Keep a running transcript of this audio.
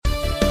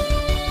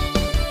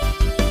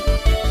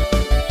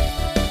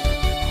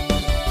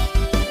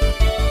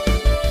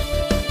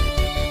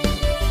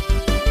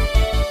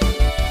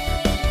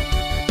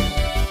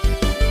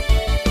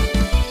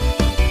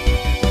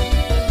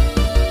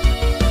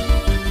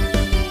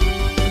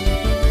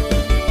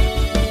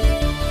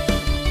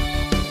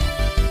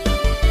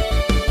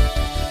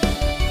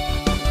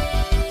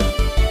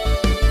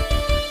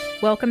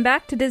welcome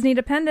back to Disney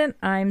Dependent.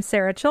 I'm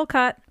Sarah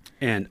Chilcott.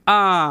 And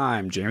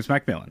I'm James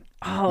Macmillan.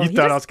 Oh, you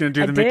thought I was going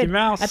to do the Mickey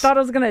Mouse? I thought I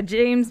was going to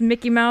James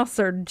Mickey Mouse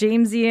or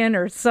Jamesian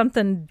or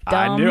something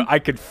dumb. I knew. I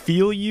could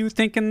feel you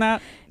thinking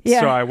that,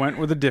 so I went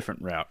with a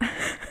different route.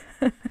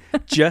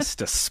 Just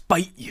to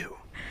spite you.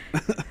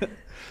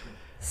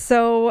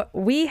 So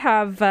we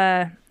have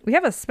a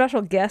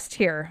special guest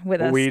here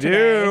with us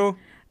today. Do.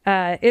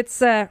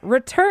 It's a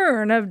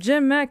return of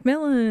Jim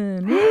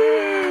Macmillan.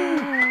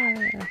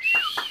 Yeah.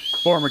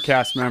 Former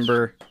cast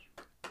member,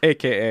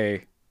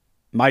 a.k.a.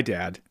 my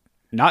dad.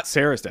 Not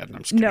Sarah's dad.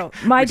 I'm just kidding. No,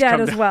 my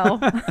dad as well.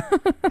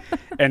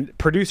 And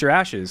producer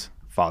Ash's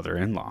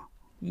father-in-law.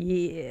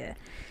 Yeah.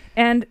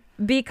 And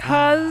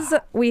because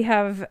we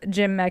have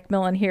Jim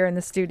Macmillan here in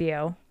the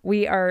studio,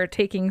 we are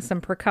taking some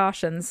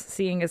precautions,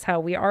 seeing as how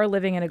we are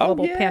living in a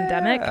global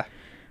pandemic.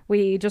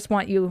 We just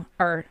want you,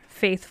 our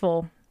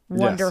faithful,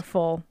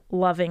 wonderful,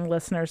 loving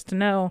listeners, to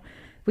know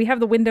we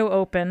have the window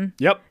open.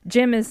 Yep.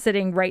 Jim is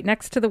sitting right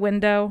next to the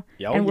window,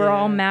 and we're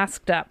all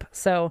masked up.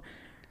 So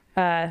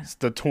it's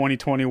the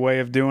 2020 way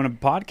of doing a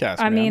podcast.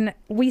 I mean,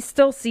 we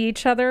still see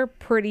each other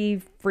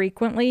pretty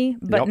frequently,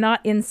 but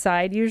not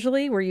inside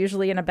usually. We're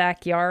usually in a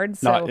backyard.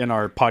 So. Not in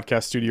our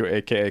podcast studio,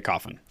 a.k.a.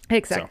 Coffin.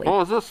 Exactly. So.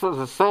 Oh, is this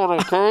the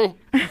sound okay?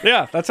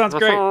 Yeah, that sounds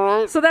great.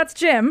 Right? So that's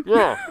Jim.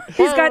 Yeah.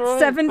 He's got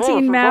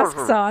 17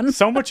 masks on.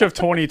 So much of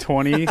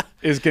 2020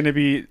 is going to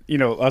be,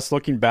 us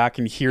looking back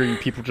and hearing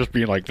people just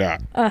being like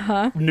that.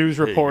 Uh-huh. News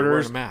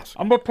reporters. Hey, mask.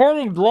 I'm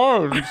reporting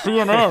live at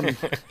CNN.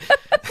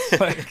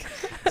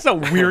 It's the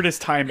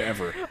weirdest time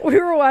ever. We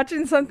were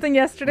watching something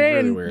yesterday,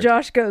 Really and weird.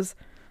 Josh goes,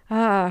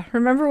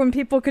 remember when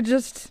people could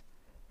just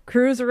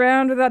cruise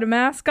around without a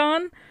mask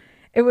on?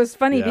 It was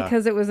funny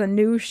because it was a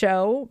new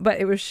show, but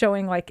it was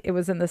showing like it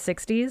was in the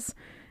 60s.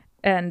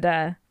 And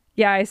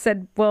I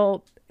said,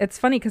 well, it's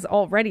funny because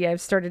already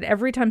I've started,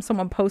 every time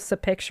someone posts a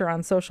picture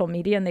on social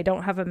media and they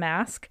don't have a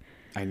mask,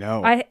 I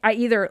know. I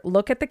either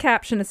look at the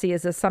caption to see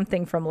is this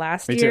something from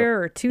last Me too.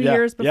 year or 2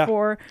 years Yeah.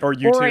 before, Or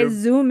YouTube. I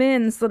zoom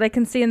in so that I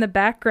can see in the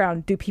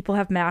background, do people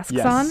have masks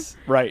on?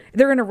 Right.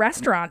 They're in a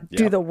restaurant. Yeah.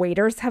 Do the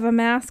waiters have a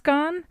mask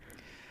on?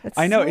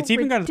 I know. so It's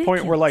even gotten to the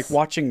point where, like, ridiculous.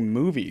 watching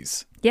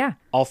movies, Yeah.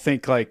 I'll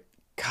think, like,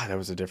 God, that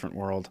was a different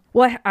world.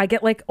 Well, I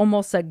get like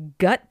almost a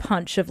gut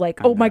punch of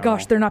like, oh my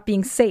gosh, they're not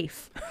being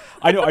safe.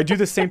 I know. I do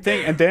the same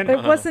thing. And then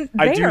It wasn't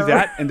I there. do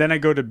that. And then I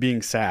go to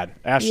being sad.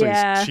 Ashley,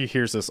 Yeah. she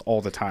hears this all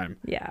the time.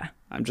 Yeah.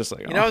 I'm just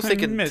like, I was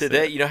thinking miss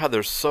today, it. you know how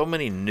there's so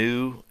many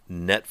new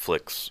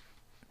Netflix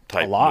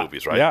type A lot.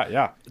 movies, right?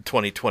 Yeah.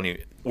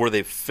 2020. Were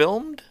they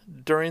filmed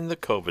during the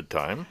COVID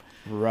time?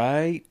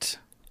 Right.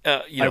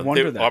 I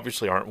wonder they that.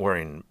 obviously aren't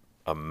wearing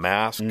a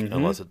mask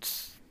unless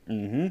it's,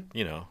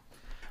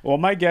 Well,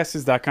 my guess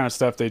is that kind of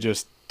stuff they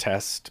just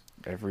test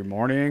every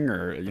morning,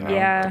 or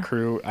Yeah. a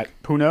crew.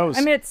 Who knows?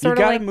 I mean, it's You sort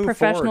of gotta like move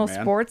professional forward,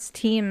 man. sports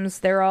teams.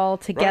 They're all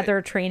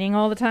together training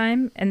all the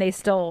time, and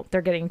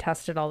they're getting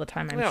tested all the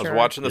time, I'm I sure. was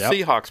watching the Yep.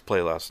 Seahawks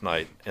play last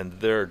night,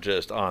 and they're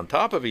just on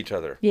top of each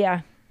other.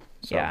 Yeah.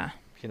 So, Yeah.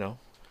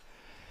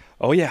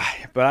 Oh yeah,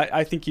 but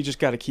I think you just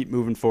got to keep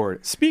moving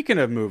forward. Speaking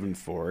of moving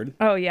forward,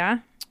 Oh, yeah?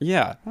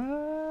 yeah.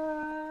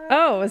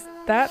 Oh, is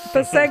that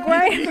the segue?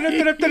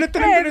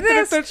 Hey,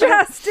 this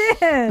just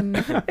in.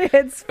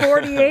 It's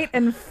 48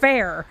 and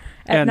fair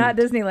at And Not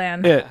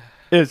Disneyland. It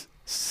is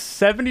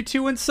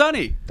 72 and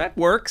sunny. That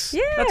works.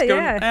 Yeah, Let's go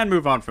yeah. and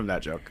move on from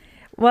that joke.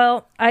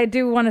 Well, I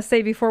do want to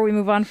say before we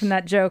move on from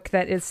that joke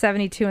that it's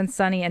 72 and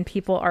sunny, and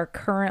people are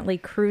currently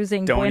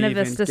cruising Buena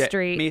Vista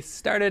Street. Me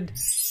started.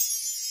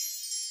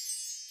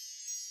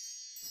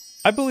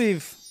 I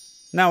believe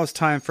now is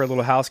time for a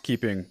little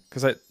housekeeping,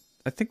 because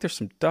I think there's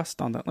some dust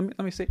on that. Let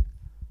me see.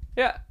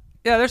 Yeah,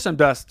 there's some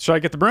dust. Should I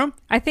get the broom?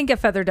 I think a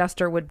feather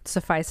duster would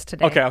suffice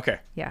today. Okay.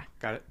 Yeah.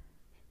 Got it.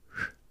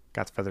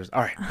 Got the feathers.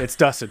 All right, it's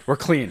dusted. We're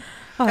clean.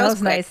 Oh, that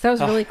was nice. That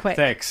was really quick.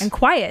 Thanks. And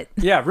quiet.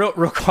 Yeah, real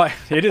quiet.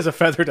 It is a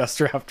feather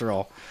duster after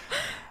all.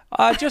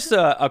 Just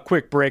a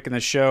quick break in the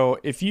show.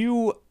 If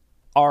you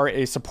are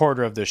a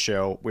supporter of this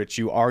show, which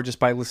you are just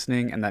by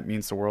listening, and that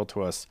means the world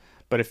to us,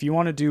 but if you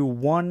want to do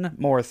one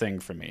more thing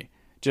for me,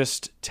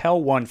 just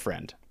tell one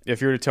friend. If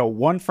you were to tell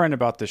one friend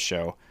about this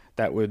show,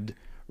 that would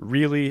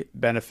really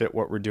benefit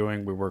what we're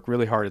doing. We work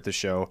really hard at the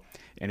show.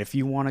 And if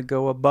you want to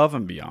go above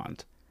and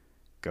beyond,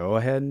 go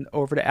ahead and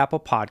over to Apple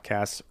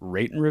Podcasts,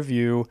 rate and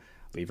review,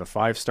 leave a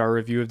 5-star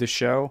review of the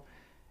show,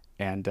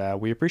 and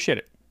we appreciate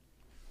it.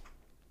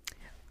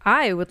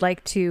 I would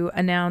like to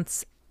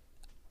announce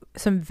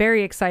some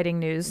very exciting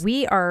news.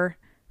 We are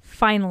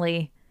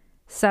finally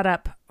set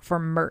up for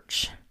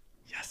merch.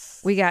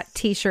 Yes. We got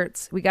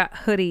t-shirts, we got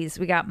hoodies,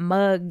 we got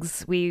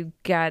mugs, we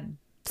got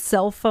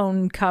cell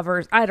phone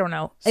covers. I don't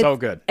know. So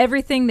good.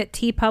 Everything that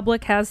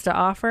TeePublic has to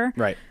offer.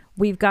 Right.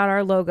 We've got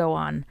our logo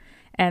on,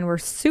 and we're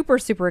super,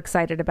 super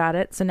excited about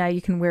it. So now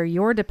you can wear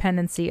your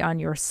dependency on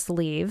your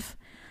sleeve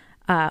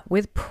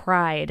with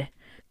pride.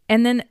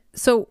 And then,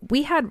 so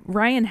we had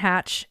Ryan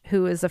Hatch,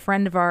 who is a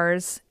friend of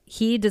ours.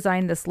 He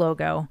designed this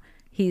logo.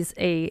 He's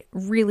a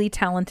really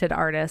talented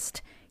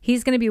artist.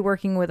 He's going to be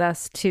working with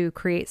us to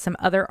create some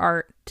other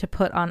art to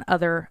put on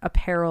other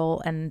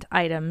apparel and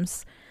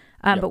items.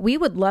 But we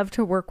would love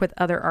to work with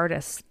other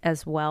artists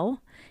as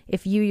well.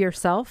 If you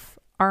yourself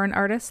are an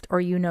artist,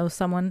 or you know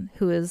someone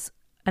who is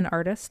an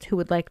artist who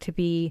would like to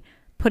be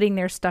putting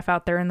their stuff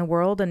out there in the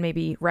world and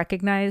maybe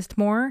recognized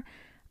more,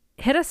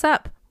 hit us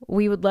up.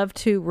 We would love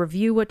to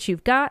review what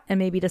you've got and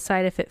maybe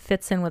decide if it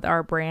fits in with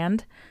our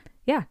brand.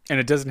 Yeah. And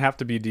it doesn't have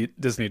to be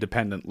Disney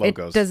dependent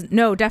logos.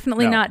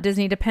 Definitely not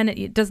Disney dependent.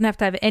 It doesn't have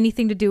to have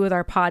anything to do with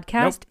our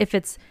podcast. Nope. If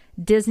it's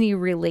Disney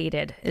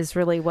related is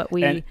really what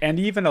we... And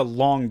even a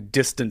long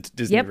distant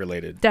Disney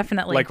related.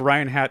 Definitely. Like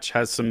Ryan Hatch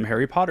has some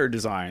Harry Potter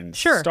designs.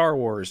 Sure. Star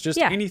Wars. Just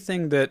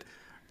anything that,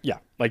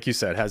 like you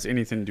said, has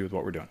anything to do with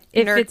what we're doing.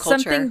 If Nerd it's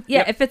culture. something,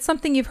 if it's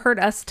something you've heard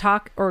us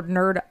talk or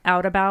nerd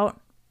out about,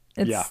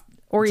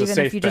 or It's a even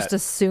safe if you bet. just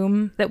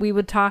assume that we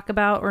would talk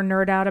about or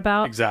nerd out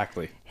about,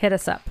 Exactly. hit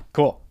us up.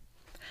 Cool.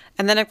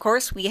 And then, of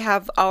course, we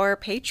have our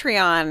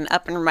Patreon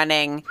up and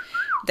running.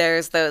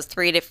 There's those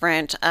 3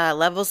 different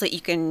levels that you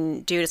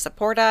can do to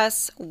support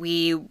us.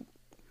 We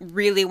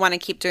really want to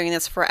keep doing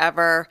this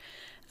forever.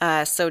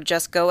 So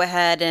just go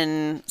ahead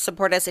and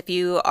support us if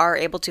you are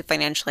able to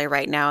financially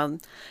right now,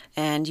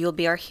 and you'll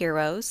be our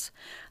heroes.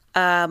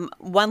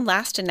 One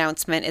last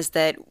announcement is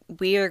that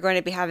we are going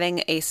to be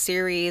having a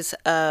series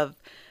of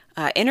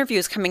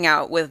interviews coming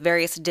out with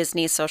various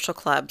Disney social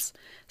clubs.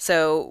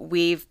 So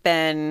we've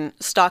been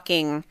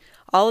stalking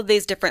all of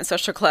these different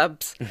social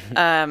clubs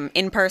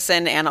in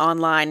person and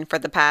online for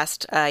the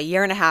past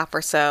year and a half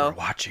or so. We're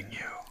watching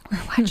you. We're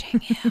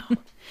watching you.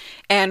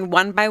 And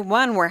one by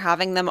one, we're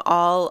having them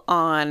all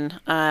on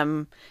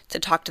to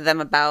talk to them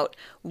about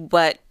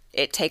what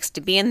it takes to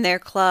be in their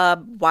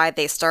club, why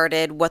they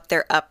started, what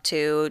they're up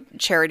to,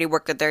 charity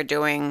work that they're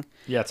doing.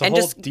 Yeah, it's a and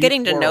whole just deep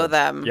getting to know world.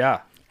 them.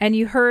 Yeah. And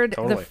you heard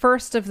Totally. the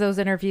first of those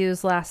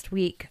interviews last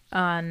week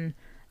on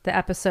the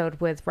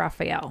episode with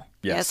Raphael.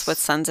 Yes, with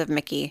Sons of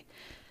Mickey.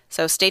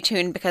 So stay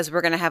tuned because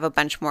we're going to have a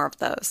bunch more of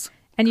those.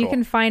 And you Cool.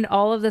 can find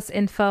all of this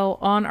info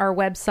on our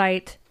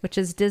website, which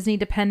is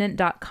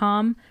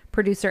DisneyDependent.com.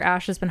 Producer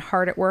Ash has been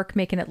hard at work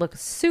making it look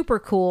super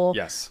cool.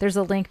 Yes. There's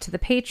a link to the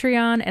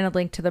Patreon and a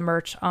link to the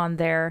merch on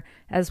there,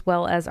 as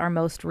well as our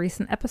most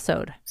recent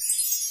episode.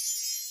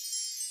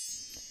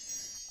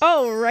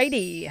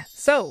 Alrighty.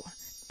 So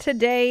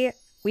today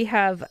we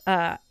have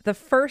the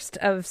first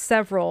of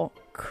several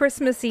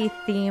Christmassy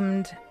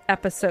themed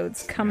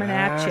episodes coming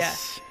at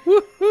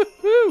you.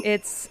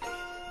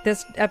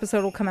 This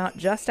episode will come out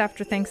just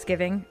after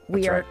Thanksgiving.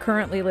 We are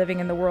currently living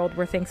in the world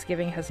where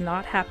Thanksgiving has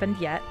not happened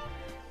yet,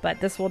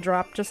 but this will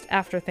drop just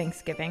after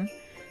Thanksgiving.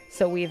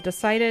 So we've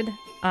decided,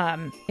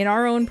 in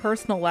our own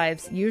personal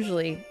lives,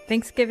 usually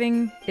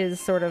Thanksgiving is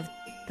sort of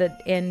the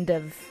end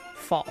of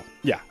fall.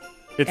 Yeah.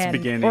 It's the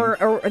beginning.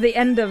 Or the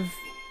end of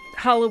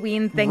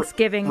Halloween,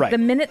 Thanksgiving. right. The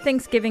minute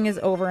Thanksgiving is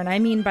over, and I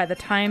mean by the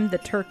time the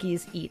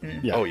turkey's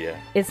eaten, Yeah. Oh, yeah.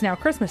 it's now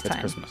Christmas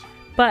time. It's Christmas.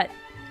 But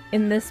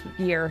in this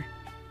year,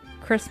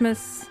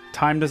 Christmas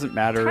Time doesn't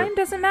matter. time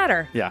doesn't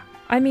matter. Yeah.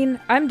 I mean,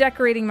 I'm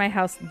decorating my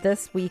house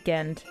this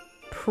weekend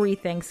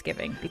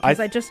pre-Thanksgiving because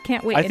I just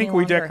can't wait I any think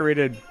we longer.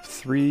 decorated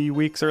 3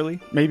 weeks early,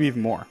 maybe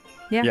even more.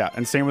 Yeah. Yeah,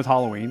 and same with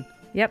Halloween.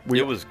 Yep.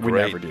 It was we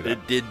great. never do that.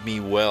 It did me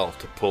well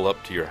to pull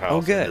up to your house.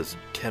 Oh, good. And this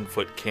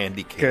 10-foot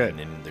candy cane Good.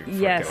 in the front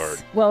Yes.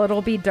 yard. Well,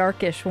 it'll be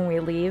darkish when we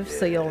leave,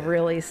 so you'll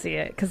really see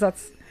it because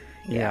that's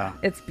Yeah.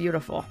 it's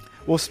beautiful.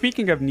 Well,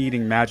 speaking of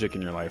needing magic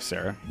in your life,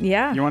 Sarah,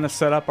 Yeah. you want to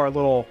set up our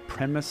little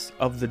premise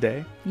of the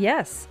day?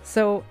 Yes.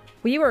 So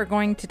we were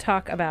going to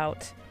talk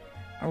about,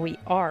 or we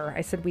are,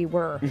 I said we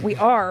were, we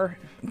are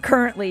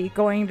currently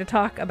going to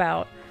talk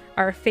about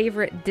our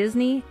favorite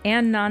Disney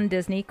and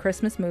non-Disney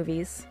Christmas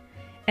movies,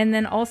 and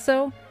then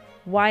also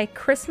why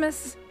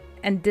Christmas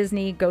and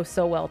Disney go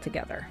so well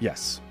together.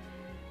 Yes.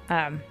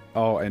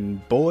 Oh,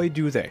 and boy,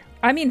 do they.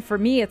 I mean, for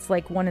me, it's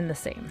like one and the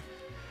same.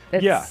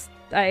 Yeah.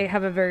 I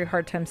have a very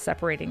hard time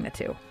separating the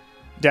two.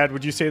 Dad,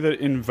 would you say that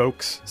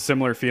invokes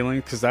similar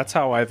feelings? Because that's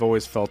how I've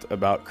always felt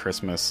about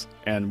Christmas.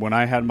 And when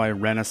I had my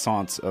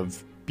renaissance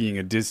of being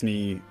a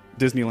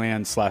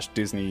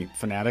Disneyland/Disney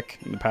fanatic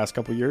in the past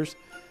couple of years,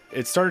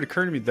 it started to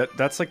occur to me that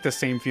that's like the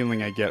same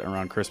feeling I get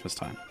around Christmas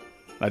time.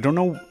 I don't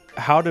know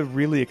how to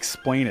really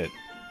explain it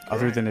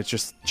other than it's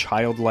just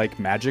childlike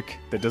magic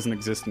that doesn't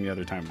exist any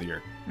other time of the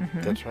year.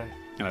 That's right.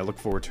 And I look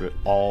forward to it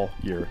all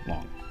year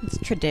long. It's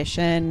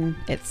tradition.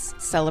 It's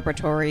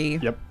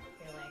celebratory. Yep.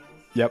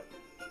 Yep.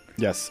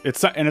 Yes.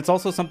 It's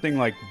also something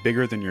like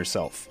bigger than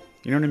yourself.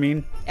 You know what I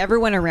mean?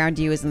 Everyone around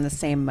you is in the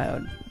same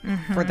mode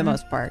for the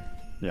most part.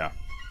 Yeah.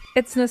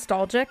 It's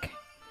nostalgic,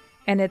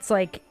 and it's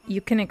like you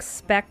can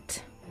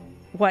expect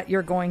what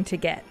you're going to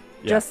get.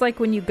 Yeah. Just like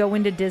when you go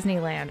into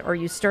Disneyland or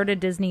you start a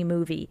Disney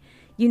movie,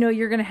 you know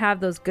you're going to have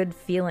those good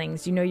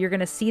feelings. You know you're going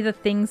to see the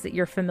things that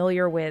you're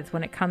familiar with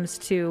when it comes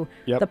to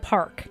the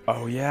park.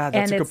 Oh, yeah.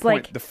 That's And a good it's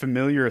point. like- The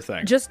familiar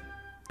thing. Just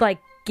like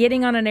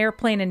getting on an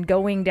airplane and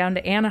going down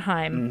to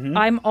Anaheim,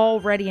 I'm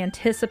already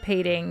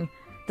anticipating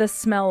the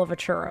smell of a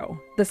churro,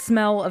 the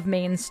smell of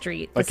Main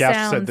Street, the Like Ash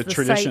sounds, said, the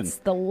tradition. sights,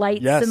 the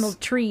lights Yes. in the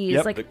trees,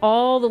 Yep. like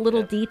all the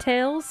little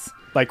details.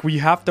 Like, we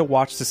have to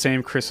watch the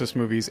same Christmas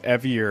movies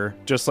every year,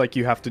 just like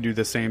you have to do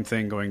the same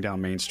thing going down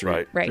Main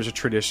Street. Right. There's a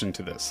tradition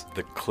to this.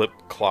 The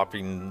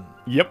clip-clopping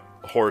Yep.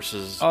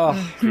 horses.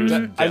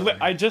 That-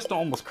 I just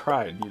almost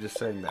cried, you just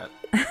saying that.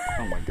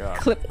 Oh, my God.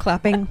 Clip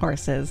clapping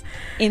horses.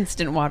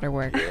 Instant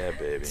waterwork. Yeah,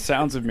 baby.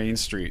 Sounds of Main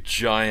Street.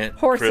 Giant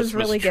Horses Christmas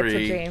really tree. get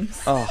to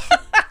James.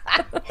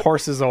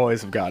 Horses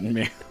always have gotten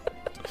me.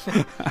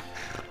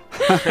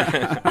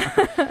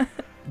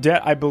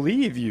 Dad, I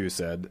believe you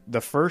said the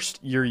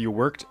first year you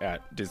worked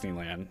at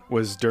Disneyland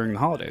was during the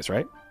holidays,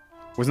 right?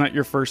 Wasn't that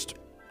your first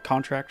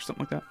contract or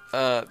something like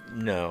that?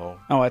 No.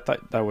 Oh, I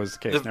thought that was the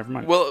case. Never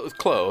mind. Well, it was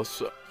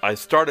close. I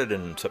started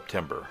in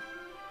September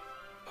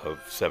of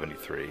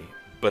 73,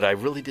 but I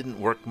really didn't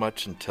work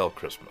much until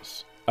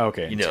Christmas.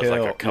 Okay. You know, it's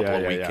like a couple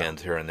of yeah.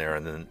 weekends here and there,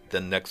 and then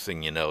the next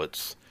thing you know,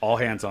 it's All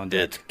hands on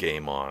deck.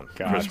 game on.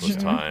 Gotcha. Christmas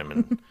time.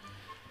 And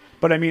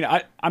But I mean,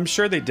 I'm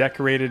sure they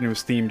decorated and it was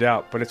themed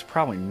out, but it's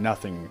probably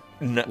nothing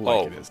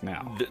like it is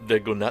now. They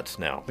go nuts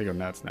now. They go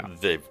nuts now.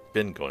 They've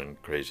been going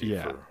crazy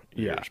Yeah, for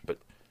yeah. years. But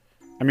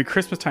I mean,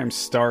 Christmas time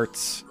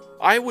starts.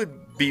 I would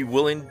be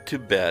willing to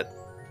bet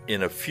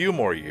in a few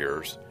more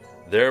years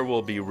there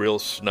will be real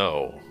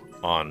snow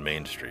on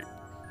Main Street.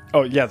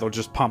 Oh yeah, they'll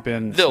just pump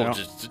in. They'll snow.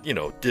 just, Disney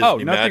Oh,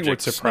 nothing magic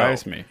would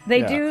surprise snow. me. They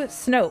Yeah. do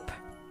Snope.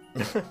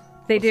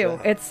 They do.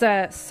 It's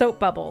soap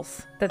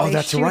bubbles that Oh, they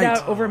that's shoot right.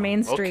 out over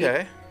Main Street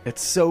Okay.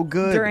 It's so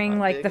good during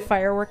like the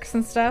fireworks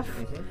and stuff.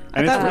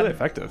 and it's thought- really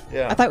effective.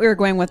 Yeah. I thought we were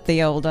going with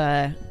the old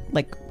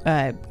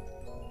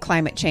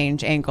climate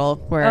change angle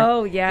where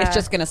Oh, yeah. it's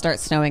just going to start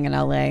snowing in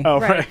LA. Oh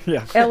Right. right,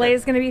 yeah. LA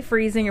is going to be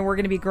freezing, and we're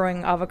going to be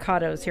growing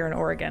avocados here in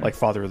Oregon. Like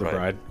Father of the Right.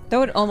 Bride. That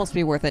would almost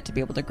be worth it to be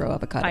able to grow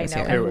avocados I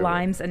know, here. and wait.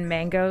 limes and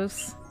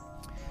mangoes.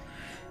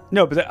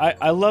 No, but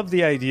I love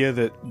the idea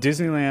that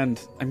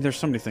Disneyland. I mean, there's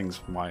so many things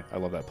why I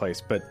love that place,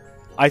 but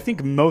I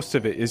think most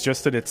of it is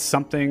just that it's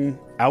something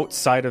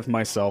outside of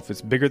myself.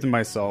 It's bigger than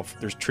myself.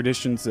 There's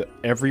traditions that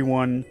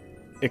everyone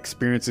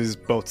experiences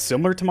both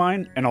similar to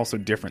mine and also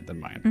different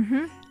than mine.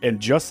 Mm-hmm. And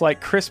just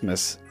like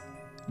Christmas,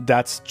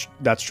 that's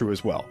true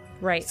as well.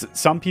 Right.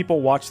 Some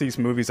people watch these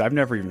movies I've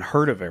never even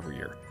heard of every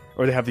year,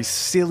 or they have these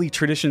silly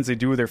traditions they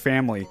do with their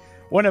family.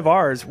 One of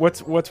ours,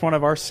 what's one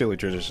of our silly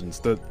traditions?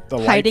 The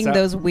Hiding lights out.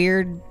 those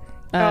weird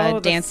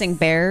dancing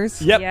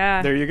bears. Yep.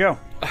 Yeah. There you go.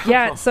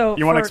 Yeah, so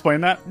You want to for-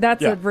 explain that?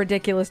 That's Yeah. a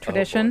ridiculous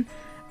tradition.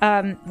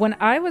 When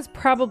I was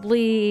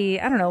probably,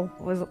 I don't know,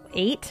 was it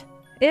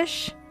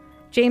 8-ish?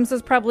 James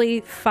was probably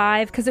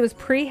 5 because it was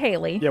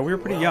pre-Haley. Yeah, we were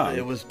pretty young.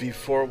 It was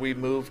before we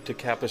moved to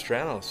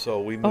Capistrano,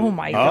 so we moved Oh,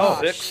 my to gosh.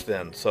 6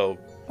 then. So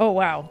Oh,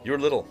 wow. you were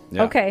little.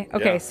 Yeah. Okay.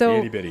 Yeah. So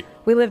Itty bitty.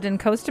 we lived in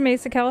Costa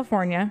Mesa,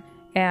 California,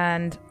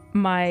 and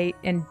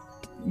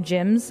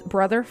Jim's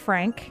brother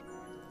Frank,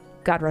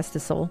 God rest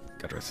his soul,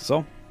 God rest his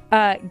soul.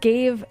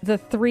 gave the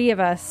 3 of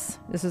us,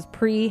 this is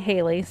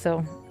pre-Haley,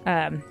 so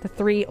the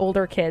 3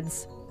 older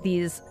kids,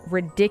 these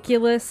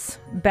ridiculous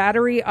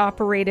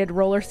battery-operated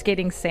roller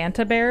skating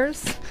Santa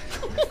bears.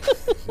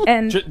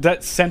 And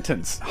That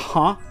sentence,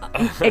 huh?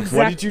 exactly,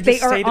 What did you just they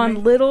say are to on me?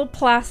 little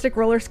plastic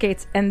roller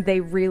skates, and they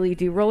really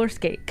do roller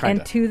skate. Kinda.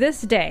 And to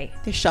this day,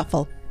 They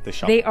shuffle. They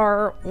shop. they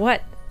are,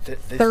 what, They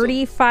still-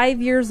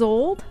 35 years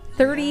old?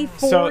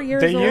 34 so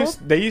years they old?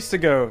 they used to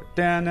go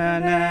da na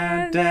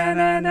na da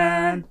na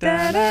na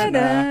da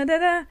na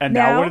na. And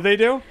now what do they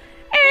do?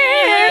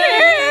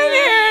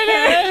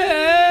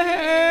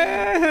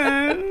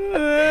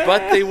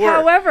 But they were.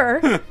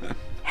 However,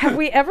 have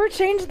we ever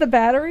changed the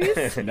batteries?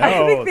 No.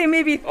 I think they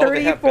may be Oh,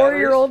 they have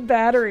 34-year-old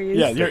batteries.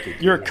 Yeah,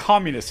 you're a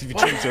communist if you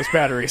change those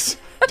batteries.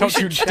 Don't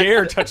you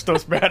dare touch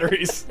those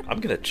batteries. I'm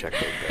going to check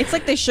those. It's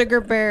like the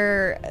sugar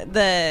bear,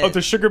 Oh,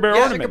 the sugar bear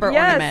Yeah, ornament. sugar bear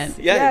Yes. ornament.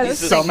 Yeah, Yes.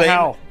 he's the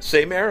Somehow.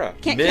 same era.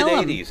 Can't kill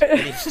him. Mid-80s, and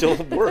he still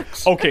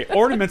works. Okay,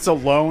 ornaments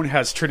alone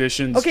has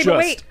traditions. Okay, just but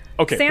wait.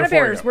 okay. Santa before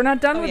I Bears, go. we're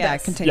not done Oh, with yeah,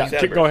 this. continue.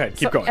 Yeah, go ahead.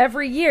 Keep So going.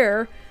 every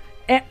year,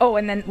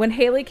 and then when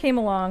Haley came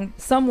along,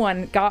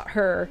 someone got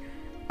her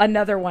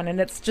another one,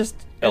 and it's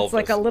Elvis,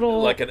 like a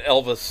little like an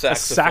Elvis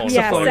saxophone.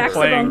 saxophone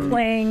saxophone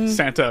playing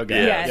Santa guy.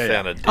 Yeah, Yeah.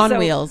 Santa. did. On So,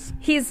 wheels.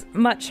 He's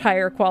much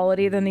higher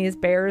quality than these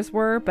bears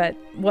were, but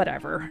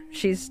whatever.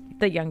 She's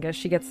the youngest.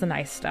 She gets the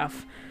nice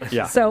stuff.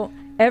 Yeah. So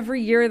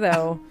every year,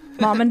 though,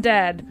 Mom and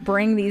Dad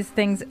bring these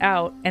things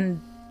out, and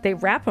they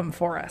wrap them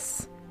for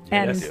us.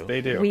 And Yes,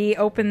 they do. we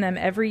open them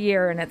every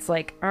year, and it's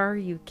like, are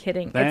you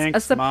kidding? It's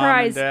Thanks, a Mom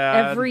and surprise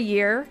Dad. every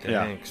year.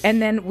 Yeah. Thanks. And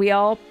then we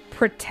all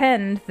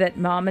pretend that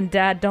Mom and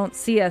Dad don't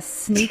see us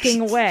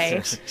sneaking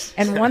away,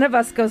 and one of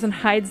us goes and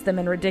hides them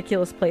in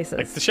ridiculous places.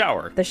 Like the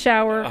shower. The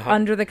shower,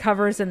 under the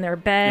covers in their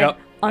bed, Yep.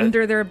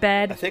 under their I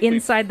bed, think we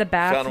inside the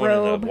Found one in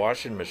bathrobe. a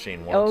washing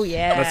machine once. Oh,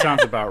 yeah. That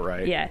sounds about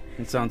right. Yeah.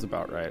 It sounds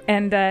about right.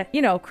 And,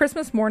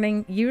 Christmas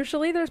morning,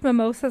 usually there's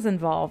mimosas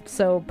involved.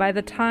 So by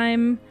the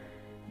time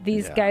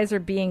these Yeah. guys are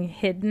being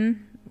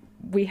hidden,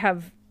 we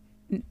have,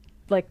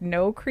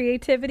 no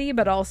creativity,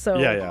 but also...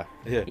 Yeah.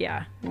 Yeah,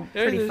 Yeah,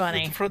 pretty it's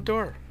funny. at the front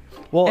door.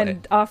 Well,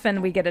 And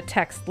often we get a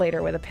text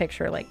later with a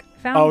picture like,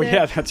 found oh, it.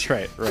 yeah, that's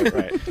right.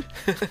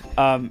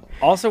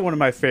 Also, one of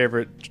my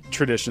favorite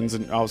traditions,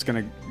 and I was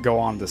going to go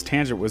on this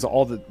tangent, was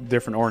all the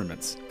different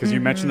ornaments. Because you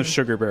mentioned the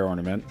sugar bear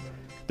ornament.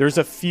 There's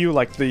a few,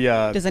 like the...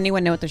 Does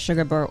anyone know what the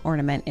sugar bear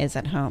ornament is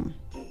at home?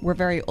 We're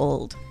very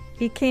old.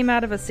 He came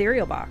out of a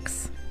cereal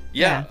box.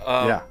 Yeah.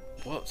 Yeah.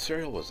 What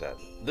cereal was that?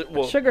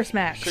 Sugar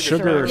Smash.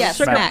 Sugar Yes,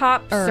 Sugar Smack.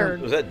 Pops. Or-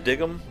 Was that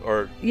Diggum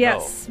or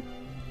Yes.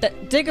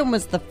 Diggum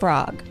was the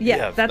frog. Yeah, Yeah,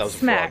 that that's was a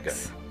frog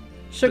Smacks.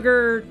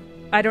 Sugar,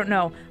 I don't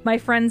know. My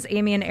friends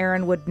Amy and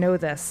Aaron would know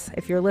this.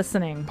 If you're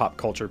listening, pop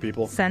culture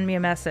people. send me a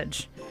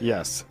message.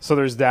 Yes. So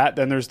there's that.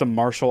 Then there's the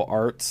martial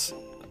arts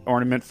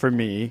ornament for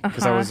me,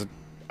 because I was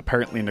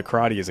apparently into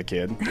karate as a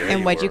kid.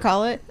 And what'd you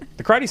call it?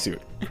 The karate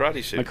suit.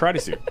 Karate suit. My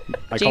karate suit.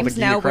 I call James the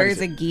gi now karate wears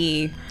suit. a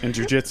gi, in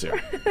jiu-jitsu.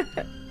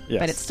 Yes.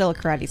 but it's still a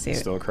karate suit.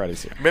 still a karate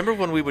suit. Remember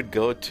when we would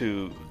go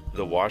to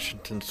the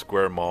Washington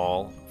Square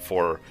Mall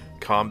for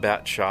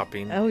combat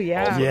shopping? Oh, yeah.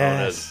 Also known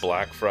Yes. as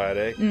Black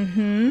Friday.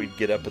 Mm-hmm. We'd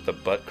get up at the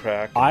butt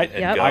crack and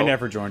Yep. go. I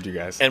never joined you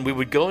guys. And we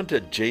would go into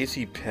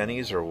J.C.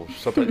 Penney's or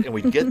something, and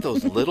we'd get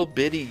those little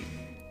bitty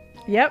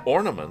Yep.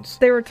 ornaments.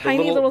 They were The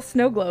tiny little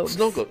snow globes.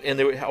 snow globe, and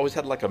they always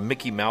had like a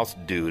Mickey Mouse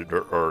dude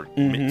or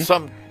Mm-hmm.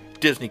 some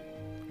Disney.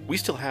 We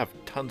still have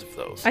tons of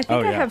those. I think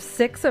Oh, I yeah. have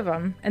 6 of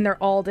them, and they're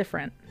all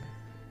different.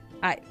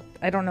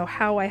 I don't know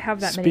how I have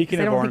that many. 'Cause Speaking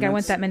I of don't think I went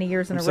ornaments, that many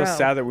years in I'm a so row.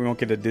 sad that we won't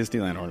get a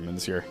Disneyland ornament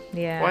this year.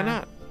 Yeah. Why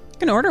not? You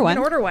can order You one.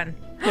 can order one.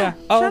 Yeah.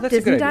 Oh, that's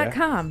a good idea.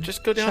 ShopDisney.com.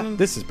 Just go down and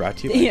This is brought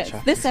to you by Yes,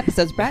 Shop. this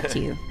episode's brought to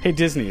you. Hey,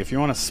 Disney, if you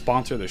want to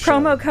sponsor the show.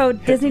 Promo code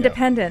hit Disney me up.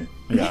 Dependent.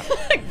 Yeah.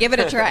 Give it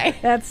a try.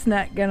 That's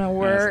not gonna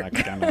work.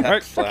 That's not gonna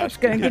work. Flash.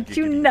 Gonna get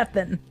you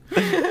nothing.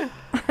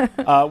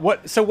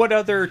 What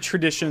other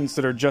traditions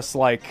that are just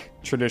like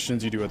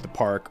traditions you do at the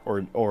park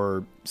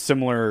or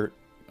similar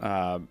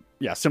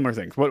similar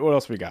things? What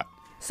else we got?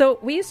 So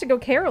we used to go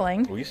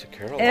caroling. We used to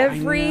carol. a lot.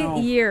 Every know.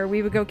 year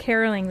we would go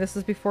caroling. This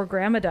was before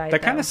Grandma died.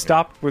 That kind though. of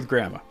stopped with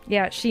Grandma.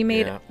 Yeah, she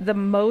made Yeah. the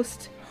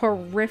most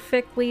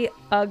horrifically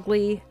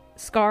ugly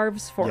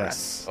scarves for us.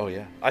 Yes. Oh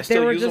yeah, I They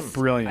still were use just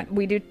them. Brilliant.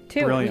 We do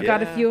too. Brilliant. We've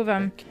got a Yeah. few of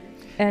them,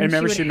 and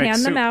remember she she'd would make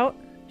hand them soup. out.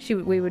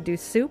 We would do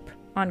soup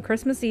on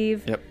Christmas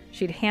Eve. Yep.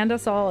 She'd hand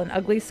us all an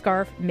ugly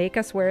scarf, make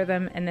us wear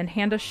them, and then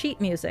hand us sheet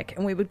music,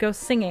 and we would go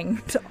singing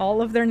to all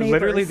of their neighbors.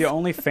 Literally the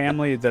only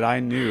family that I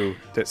knew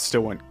that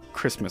still went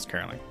Christmas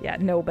caroling. Yeah,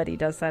 nobody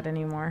does that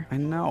anymore. I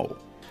know.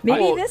 Maybe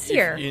Well, this if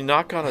year. you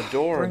knock on a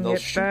door Bring and they'll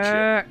it shoot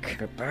back.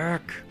 Get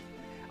back.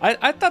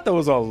 I thought that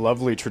was a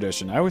lovely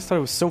tradition. I always thought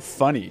it was so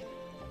funny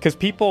because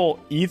people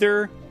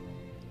either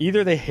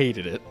they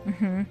hated it,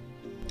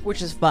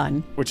 Which is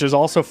fun. which is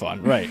also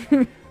fun, right?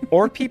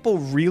 Or people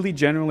really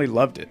genuinely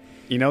loved it.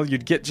 You know,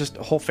 you'd get just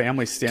a whole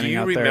family you. Do standing you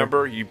out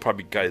remember? You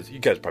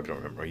guys probably don't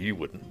remember. You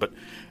wouldn't, but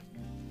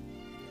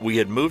we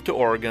had moved to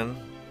Oregon,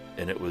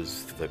 and it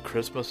was the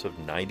Christmas of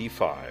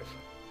 '95.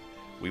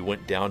 We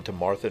went down to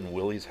Martha and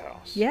Willie's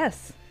house.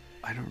 Yes.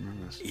 there. I don't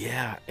remember this.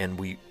 Yeah, and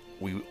we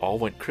all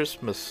went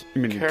Christmas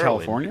You mean in caroling.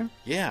 California?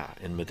 Yeah,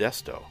 in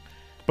Modesto.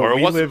 But or it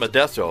we wasn't lived-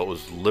 Modesto, it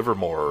was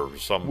Livermore or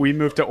some We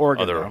moved to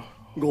Oregon. other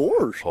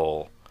though.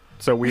 hole.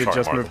 So we had Sorry,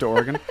 just Martha. moved to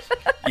Oregon.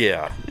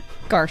 Yeah.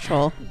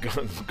 Garshol.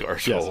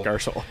 Garshol. Yes,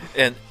 Garshol.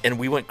 And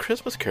we went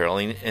Christmas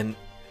caroling, and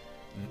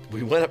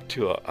we went up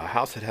to a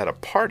house that had a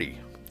party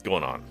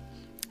going on.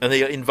 And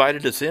they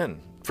invited us in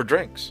for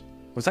drinks.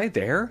 Was I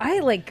there? I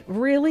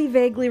really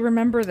vaguely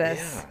remember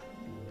this.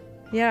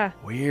 Yeah.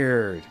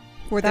 Weird.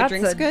 Were the That's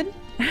drinks a- good?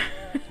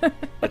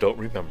 I don't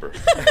remember.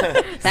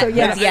 So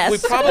yes. yes. We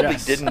probably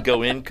Yes. didn't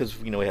go in because,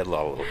 we had a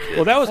lot of little kids.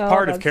 Well, that was Oh,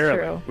 part of that's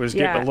caroling. true. Was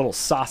Yeah. getting a little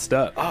sauced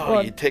up. Oh,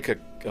 Well- you take a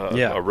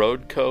Yeah.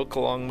 road Coke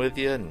along with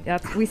you, and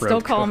We still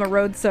Road call them a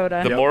road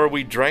soda the more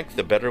we drank,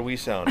 the better we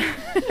sounded.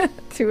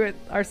 to it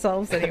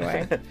ourselves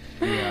anyway.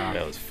 Yeah.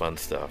 That was fun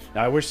stuff.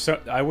 I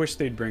wish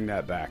they'd bring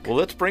that back. Well,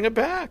 let's bring it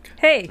back.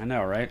 Hey, I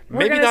know, right? We're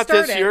Maybe gonna not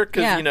start this it. year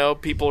because, Yeah.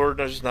 people are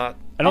just not.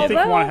 I don't think we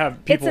although want to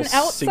have people it's an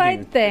outside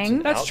singing.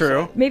 thing. That's outside.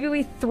 true. Maybe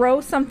we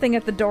throw something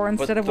at the door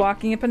instead of the-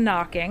 walking up and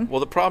knocking.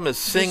 Well, the problem is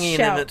singing in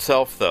shout.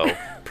 itself, though,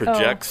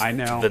 projects I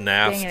know. the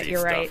nasty Dang it, you're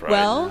stuff, right. right?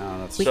 Well, No,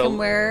 that's we so- can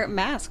wear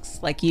masks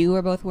like you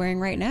are both wearing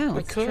right now.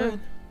 we could. true.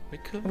 We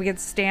could. We could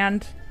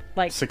stand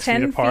 6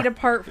 10 feet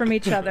apart. from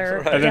each other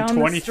And then down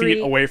 20 the street.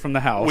 feet away from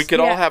the house. We could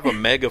all Yeah. have a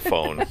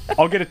megaphone.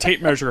 I'll get a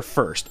tape measure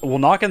first. We'll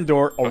knock on the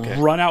door. I'll Okay.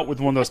 run out with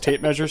one of those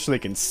tape measures so they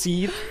can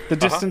see the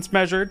distance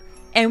measured.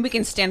 And we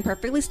can stand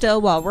perfectly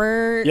still while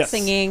we're Yes.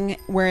 singing,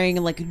 wearing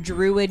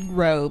druid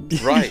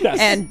robes. Right. Yes.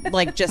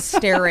 And just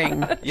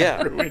staring.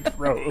 Yeah. With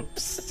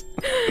ropes.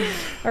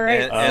 All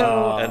right, And,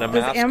 so and a does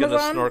mask and a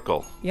Amazon,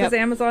 snorkel. Yep. does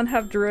Amazon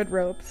have druid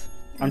robes?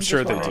 I'm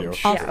sure they just do. wondering.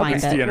 I'll Yeah, find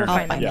It's it. the internet.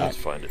 I'll find Yeah. Let's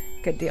find it.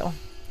 Good deal.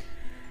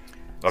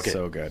 Okay.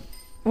 So good.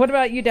 What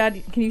about you,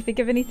 Dad? Can you think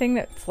of anything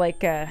that's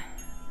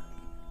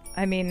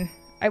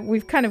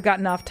we've kind of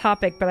gotten off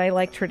topic, but I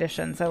like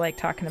traditions. I like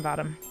talking about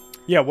them.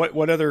 Yeah,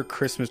 what other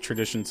Christmas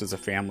traditions does a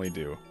family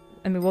do?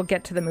 I mean, we'll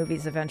get to the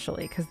movies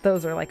eventually because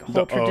those are like a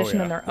whole Oh, tradition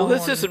yeah. in their Well, own.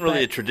 this isn't really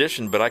a but-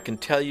 tradition, but I can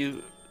tell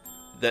you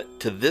that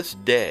to this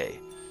day,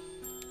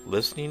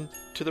 listening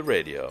to the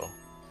radio,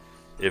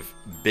 if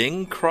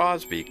Bing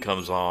Crosby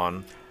comes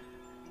on,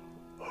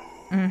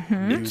 it's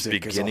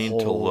Music as a beginning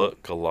to whole.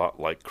 look a lot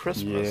like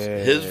Christmas. Yeah.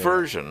 His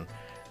version,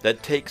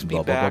 that takes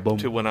me back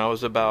to when I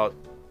was about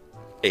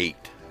 8.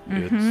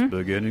 It's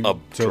beginning A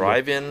to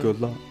drive-in look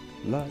good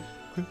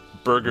like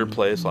burger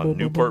place on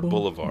Newport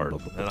Boulevard.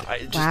 And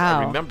I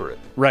Wow. remember it.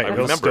 Right, I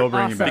it'll remember still it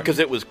bring you back. because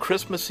it was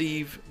Christmas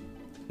Eve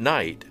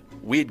night.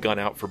 We had gone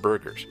out for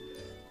burgers,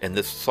 and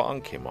this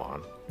song came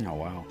on, Oh,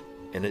 wow.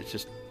 and it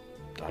just,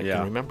 I Yeah.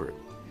 can remember it.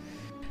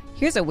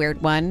 Here's a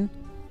weird one.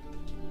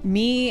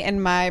 Me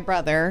and my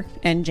brother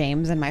and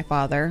James and my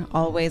father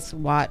always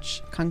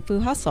watch Kung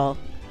Fu Hustle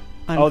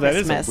on Oh, that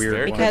is a Christmas.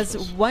 weird one. because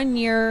Christmas. one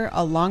year,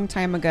 a long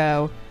time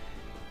ago,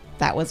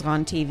 that was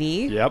on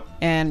TV. Yep.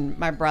 And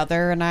my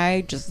brother and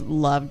I just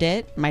loved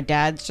it. My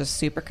dad's just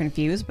super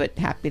confused, but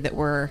happy that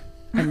we're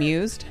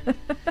amused.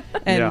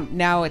 And Yeah.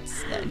 now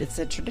it's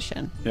a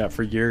tradition. Yeah,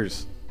 for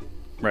years.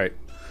 Right.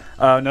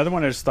 Another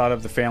one I just thought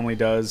of, the family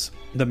does,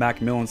 the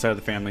Macmillan side of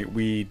the family,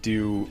 we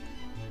do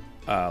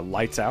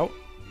Lights Out.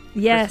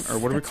 Yes. Or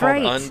what do we that's call it?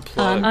 right.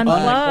 Unplugged.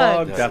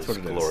 Unplugged. That's is what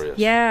it is. glorious.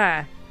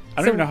 Yeah.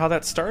 I don't even know how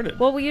that started.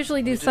 Well, we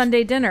usually do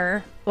Sunday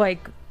dinner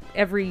like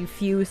every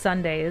few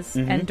Sundays,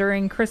 and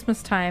during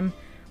Christmas time,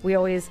 we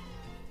always.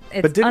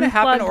 It's but didn't it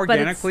happen unplugged, but it's-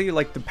 organically?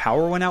 Like the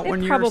power went out It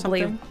one year or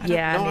probably, something?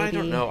 yeah, No, maybe. I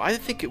don't know. I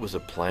think it was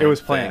a planned It was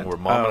thing planned. where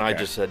Mom Oh, and I okay.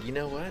 just said, you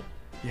know what?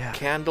 Yeah.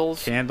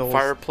 Candles, Candles.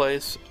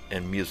 fireplace,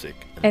 and music.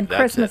 And that's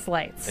Christmas it.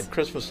 lights. And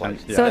Christmas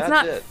lights. Yeah. So it's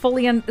That's not it.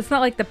 fully. It's not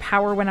like the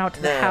power went out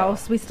to the No,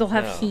 house. We still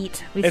have no.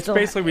 heat. We It's still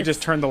basically we it's-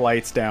 just turn the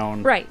lights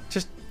down. right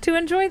Just to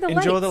enjoy the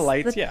lights. enjoy the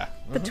lights, yeah.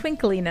 The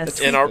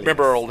twinkliness. And I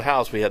remember our old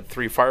house, we had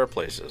 3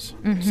 fireplaces.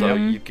 Mm-hmm. So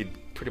you could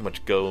pretty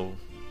much go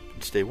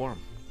and stay warm.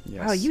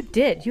 Yes. Oh, you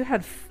did. You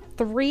had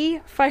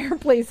 3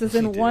 fireplaces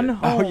in one did.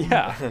 home. Oh,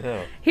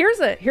 yeah.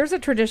 Here's a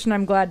tradition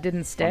I'm glad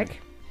didn't stick.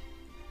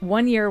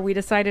 One year we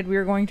decided we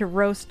were going to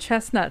roast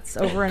chestnuts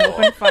over an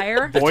open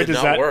fire. That Boy, did does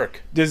not that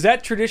work. Does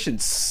that tradition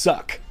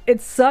suck? It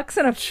sucks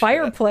in a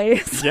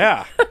fireplace.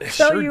 Yeah, it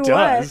Tell sure you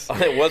does.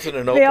 It wasn't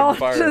an They all open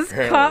fire, just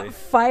apparently. caught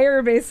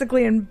fire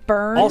basically and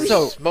burned.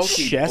 Also,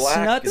 Smoky,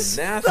 chestnuts.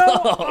 black, and nasty.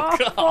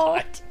 so awful.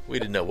 We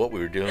didn't know what we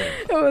were doing.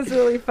 It was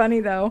really funny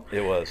though.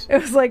 It was.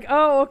 It was like,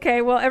 oh,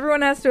 okay, well,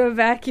 everyone has to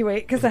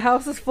evacuate because the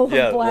house is full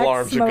Yeah, of black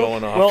alarms smoke. are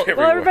going off Well-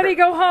 everywhere. Well, everybody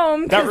go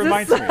home. That 'cause this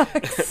reminds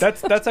me.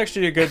 sucks. That's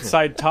actually a good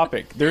side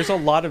topic. There's a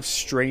lot of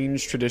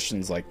strange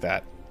traditions like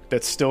that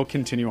still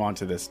continue on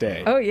to this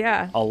day. Oh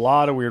yeah. A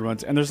lot of weird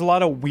ones, and there's a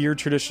lot of weird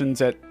traditions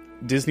at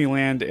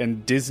Disneyland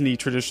and Disney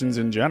traditions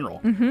in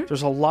general. Mm-hmm.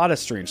 There's a lot of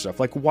strange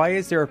stuff. Like, why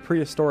is there a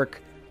prehistoric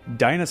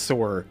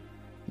dinosaur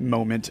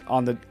moment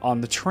on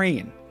the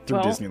train through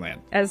Well, Disneyland?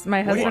 As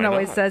my husband Why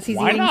always not? says, he's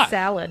Why eating not?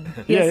 salad.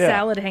 He Yeah, has yeah.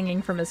 salad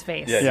hanging from his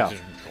face. Yeah.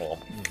 just- well,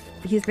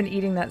 He's been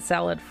eating that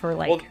salad for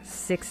like Well-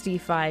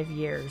 65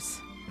 years.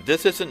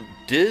 This isn't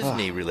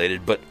Disney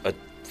related, but a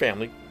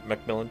family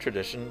Macmillan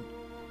tradition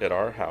at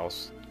our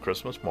house,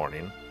 Christmas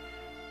morning.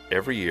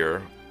 Every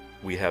year,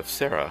 we have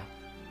Sarah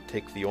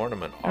take the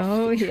ornament off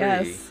Oh, the tree.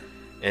 yes.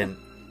 And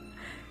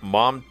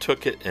Mom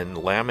took it and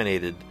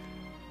laminated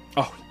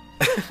Oh,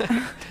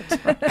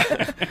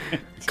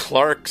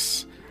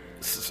 Clark's.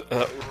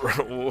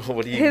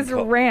 What do you His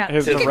call rant.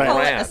 His His rant. Call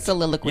it a rant.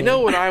 soliloquy. You know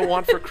what I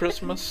want for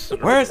Christmas?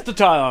 where's the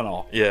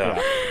Tylenol? Yeah.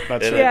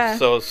 That's And right. Yeah.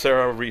 So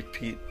Sarah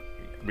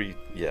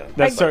yeah.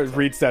 That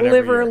reads that every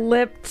Liver year.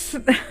 lipped.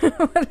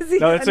 What is he?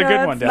 No, that's a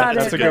good one, Dad. not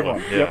That's it. a good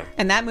one. Yeah. Yep.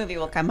 And that movie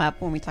will come up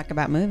when we talk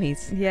about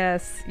movies.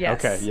 Yes,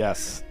 yes. Okay.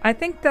 Yes. I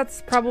think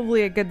that's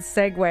probably a good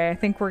segue. I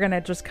think we're going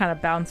to just kind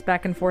of bounce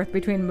back and forth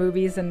between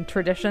movies and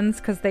traditions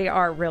because they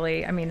are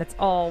really, I mean, it's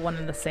all one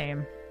and the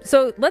same.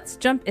 So let's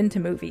jump into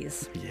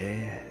movies.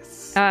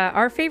 Yes.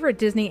 Our favorite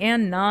Disney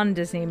and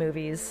non-Disney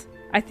movies.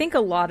 I think a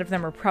lot of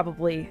them are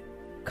probably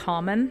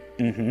common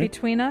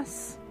between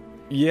us.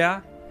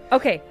 Yeah.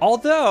 Okay,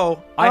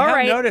 Although I All have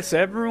right. noticed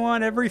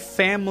every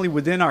family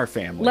within our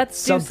family, Let's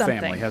do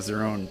sub-family something. has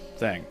their own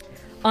thing.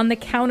 on the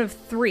count of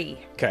 3,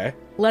 Okay.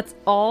 let's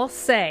all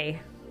say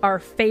our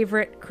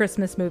favorite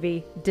Christmas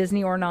movie,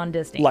 Disney or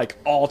non-Disney. Like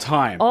all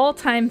time.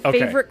 All-time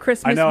Okay. favorite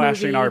Christmas I know movie.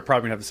 Ashley and I are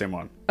probably gonna have the same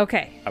one.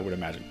 Okay, I would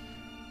imagine.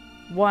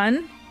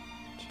 1,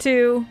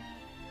 2,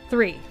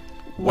 3.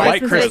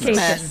 White Christmas.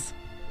 Vacation.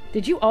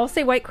 Did you all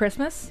say White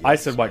Christmas? I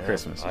said White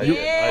Christmas. I You-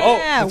 did. Yeah,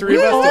 oh, the three You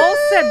of us did. all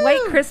said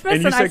White Christmas,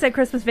 And you and I said- said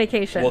Christmas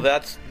Vacation. Well,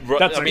 that's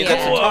That's I mean, a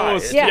that's a tie.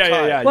 close. It's Yeah. a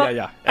tie. well,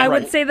 yeah. I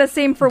would Right. say the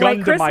same for Gun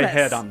White Christmas. to my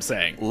head, I'm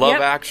saying. Love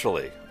Yep.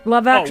 Actually.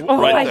 Love Actually. Oh,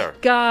 Oh, right my there.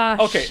 gosh.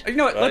 Okay, you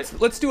know what? Right.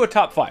 Let's do a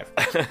top 5.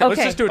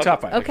 Let's just do a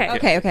top 5.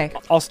 Okay. Okay.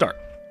 I'll start.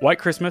 White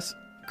Christmas,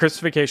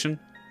 Christmas Vacation,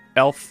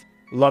 Elf,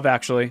 Love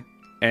Actually,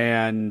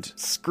 and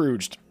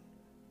Scrooged.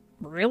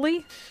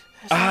 Really?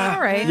 All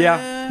right.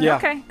 Yeah.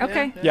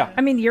 Okay. Yeah.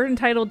 I mean, you're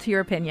entitled to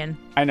your opinion.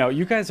 I know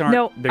you guys aren't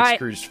No, big I-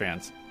 Scrooge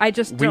fans. I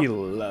just We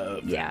don't.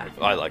 love. that Yeah.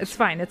 movie. I like It's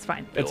fine. It's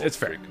fine. It's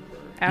fair.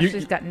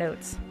 Ashley's got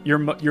notes. Your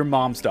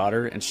mom's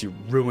daughter, and she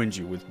ruined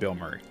you with Bill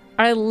Murray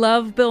I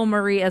love Bill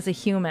Murray as a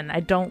human. I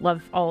don't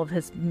love all of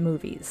his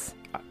movies.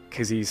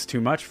 because he's too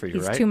much for you,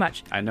 He's right? too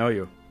much. I know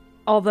you.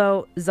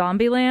 Although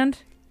Zombieland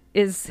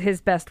is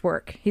his best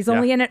work. He's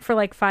only in it for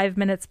like 5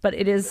 minutes, but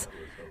it is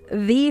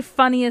the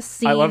funniest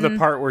scene. I love the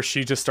part where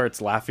she just starts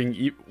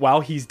laughing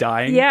while he's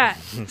dying. Yeah.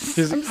 I'm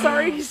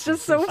sorry, he's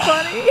just so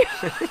funny.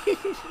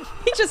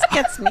 He just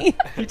gets me.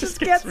 He just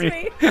Gets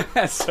me.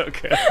 That's so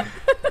good.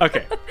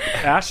 Okay,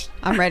 Ash.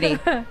 I'm ready.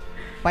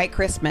 White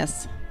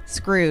Christmas,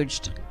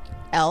 Scrooged,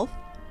 Elf,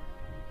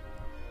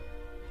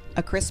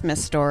 A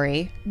Christmas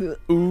Story.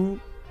 Ooh.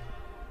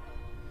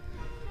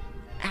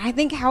 I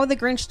think How the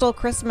Grinch Stole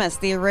Christmas,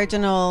 the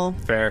original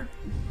Fair.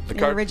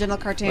 original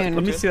cartoon.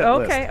 Let me see that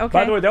Okay, list. okay.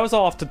 By the way, that was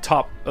all off the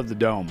top of the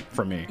dome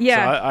for me.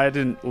 Yeah. So I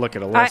didn't look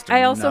at a list. or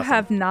I also nothing.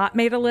 have not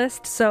made a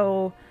list,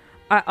 so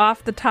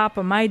off the top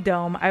of my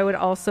dome, I would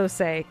also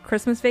say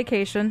Christmas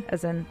Vacation,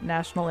 as in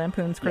National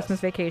Lampoon's Christmas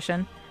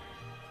Vacation,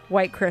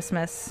 White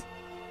Christmas,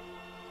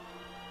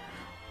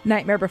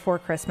 Nightmare Before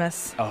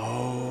Christmas,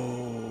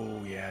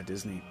 Oh, yeah,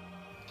 Disney.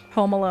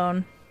 Home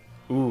Alone,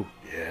 Ooh,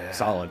 yeah.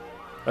 Solid.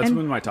 That's And-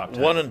 one of my top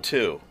 10. 1 and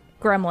 2.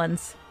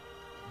 Gremlins.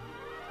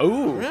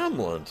 Ooh.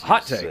 Gremlins.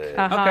 Hot you take. say.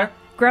 Uh-huh. Okay.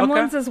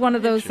 Gremlins Okay. is one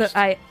of those that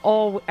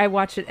I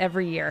watch it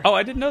every year. Oh,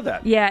 I didn't know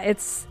that. Yeah,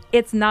 it's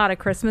not a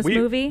Christmas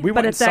movie, We but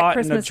went it's and saw at it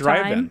Christmas in the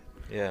drive-in time,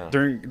 Yeah.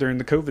 during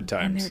the COVID and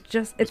times. they're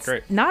just It's it's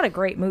great. not a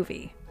great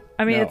movie.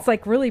 I mean, No. it's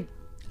like really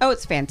Oh,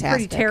 it's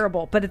fantastic. pretty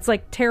terrible, but it's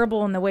like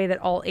terrible in the way that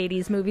all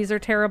 80s movies are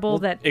terrible,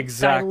 that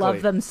exactly. I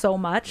love them so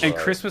much. And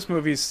Christmas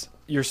movies,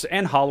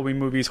 and Halloween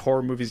movies,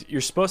 horror movies,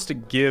 you're supposed to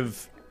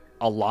give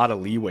a lot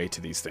of leeway to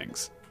these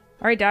things.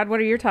 All right, Dad, what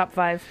are your top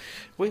 5?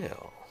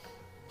 Well,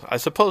 I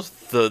suppose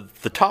the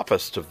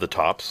toppest of the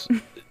tops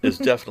is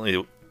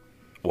definitely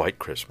White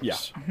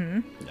Christmas. Yeah.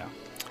 Yeah.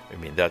 I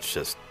mean, that's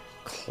just,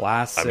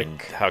 Classic. I mean,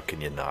 how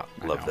can you not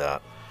love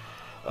that?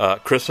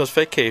 Christmas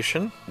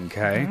Vacation,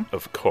 Okay.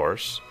 of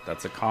course.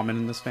 That's a common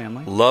in this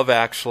family. Love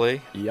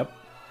Actually. Yep.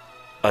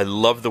 I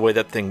love the way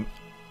that thing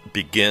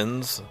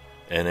begins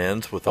and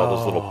ends with all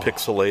those little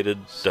pixelated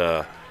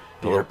The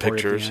little airport at the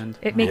pictures. end.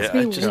 It makes Yeah, me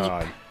I weep. just-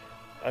 God.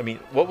 I mean,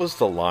 what was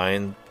the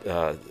line?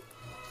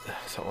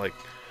 Something like,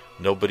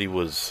 nobody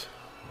was...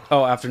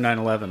 Oh, after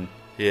 9/11.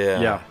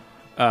 Yeah.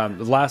 Yeah.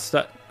 The last,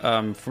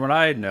 from what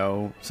I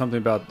know, something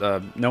about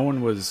no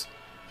one was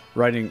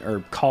writing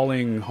or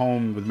calling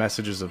home with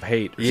messages of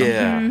hate. Or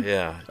Yeah, something.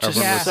 yeah. Just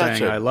Everyone was such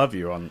saying a- "I love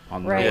you" on the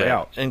Right. way yeah,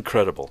 out.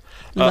 incredible.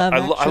 Love I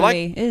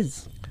actually like...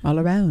 is all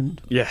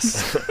around.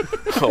 Yes.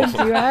 Oh,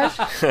 You, Ash?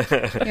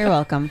 You're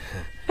welcome.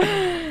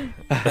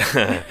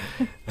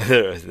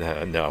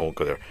 no, I won't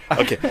go there.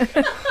 Okay.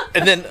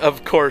 And then,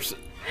 of course,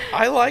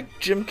 I like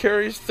Jim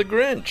Carrey's The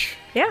Grinch,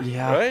 Yeah.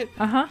 Yeah. right?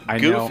 Uh-huh. I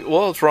Goofy. know.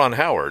 Well, it's Ron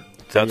Howard.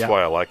 That's Yeah.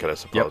 why I like it, I Yep.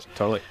 suppose.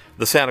 Totally.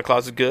 The Santa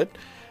Claus is good.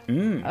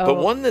 But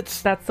one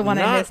that's the one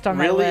I not missed on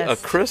my really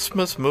list. a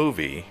Christmas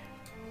movie,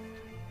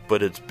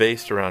 but it's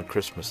based around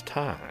Christmas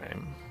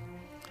time.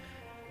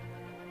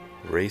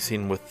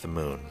 Racing with the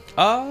Moon.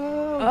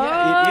 Oh,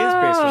 yeah. It is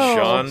based on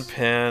Sean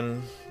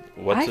Penn.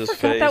 What's I his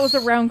forgot face? that was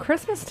around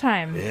Christmas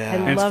time. Yeah. I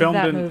And And it's love filmed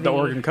that in movie. the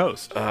Oregon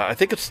coast. I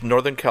think it's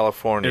Northern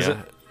California. Is it?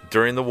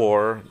 During the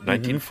war,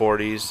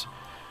 1940s.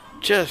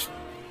 Just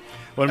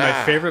One of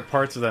my favorite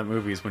parts of that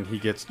movie is when he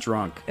gets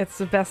drunk It's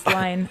the best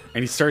line.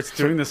 and he starts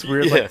doing this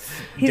weird Yeah. like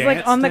He's dance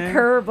like on the thing.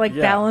 curb, like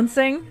Yeah.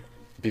 balancing.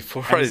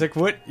 before And I he's like,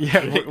 "What? Yeah."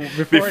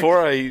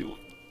 before I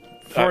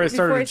started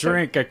Before I to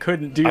drink, I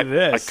couldn't do I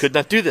this. could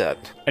not do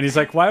that. And he's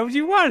like, "Why would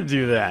you want to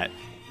do that?"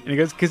 And he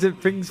goes, "Because it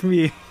brings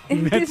me It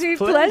gives immense me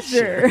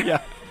pleasure."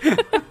 Yeah.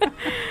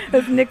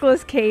 That's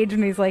Nicolas Cage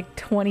when he's like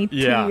 22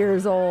 Yeah.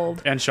 years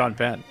old. And Sean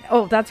Penn.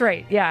 Oh, that's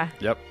right. Yeah.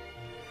 Yep.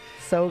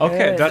 So good.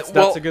 Okay, that's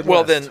a good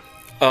well list.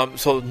 then,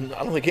 so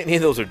I don't think any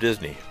of those are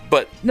Disney,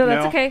 but No,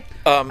 that's No. okay.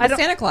 um, I don't-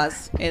 Santa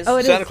Claus is. Oh,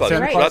 it is. Santa Claus.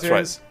 Santa Right. Claus That's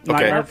right. is, Okay.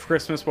 Nightmare Before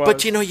Christmas was.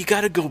 but you know, you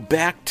got to go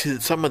back to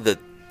some of the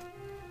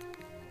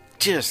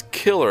just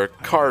killer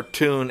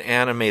cartoon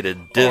animated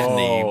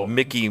Disney Oh,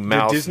 Mickey the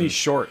Mouse Disney and-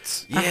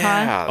 shorts.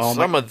 Yeah, Oh,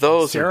 some my- of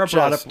those Sarah are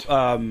brought just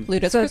up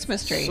Pluto's So-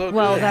 Christmas tree. so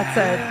Well, good.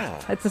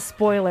 that's a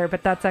spoiler,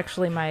 but that's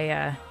actually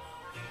my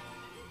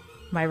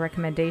my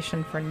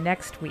recommendation for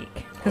next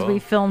week because we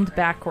filmed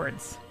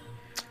backwards.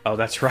 Oh,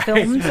 that's right.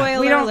 Filmed. Spoiler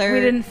we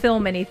alert. didn't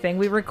film anything.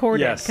 We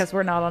recorded Yes. because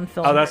we're not on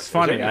film. Oh, that's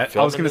funny. any I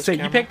film was in going to this say, you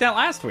camera? picked that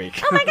last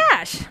week. Oh my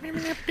gosh!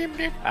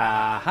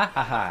 Ha ha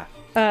ha.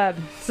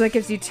 So that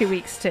gives you 2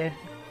 weeks to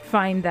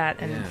find that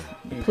and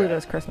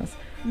Pluto's Christmas.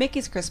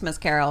 Mickey's Christmas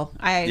Carol.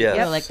 I Yes.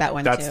 really like that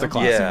one That's too. the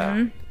classic.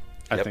 Yeah,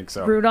 I Yep. think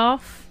so.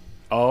 Rudolph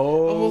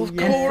Oh, of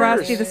yeah. and course.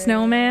 Frosty the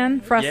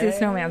Snowman. Frosty the Yeah.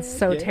 Snowman's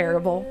so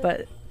terrible,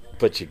 but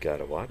but you got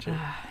to watch it.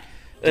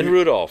 And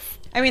Rudolph,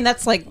 I mean,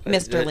 that's like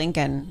Mr.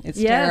 Lincoln. It's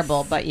Yes.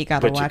 terrible, but you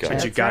gotta But you watch gotta- it.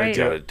 You That's gotta right.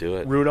 do Gotta it. do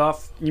it.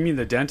 Rudolph, you mean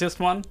the dentist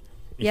one?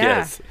 Yeah.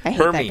 Yes, I hate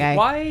that Hermie. guy.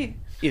 Why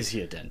is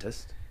he a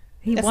dentist?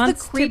 he That's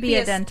wants the to be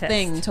a creepiest dentist.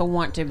 thing to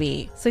want to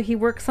be. So he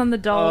works on the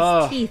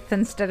doll's Ugh. teeth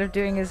instead of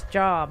doing his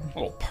job.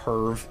 Oh,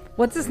 perv.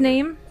 What's his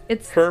name?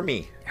 It's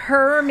Hermie.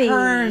 Hermie.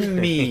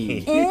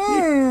 Me.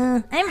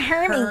 I'm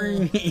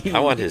Hermie. I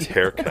want his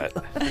haircut.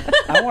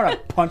 I want to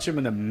punch him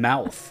in the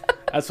mouth.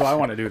 That's what I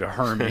want to do to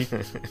Hermie.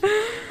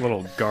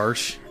 Little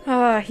Garsh.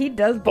 He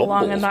does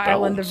belong on Bumbles the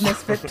island of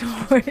bounce. misfit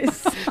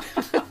toys.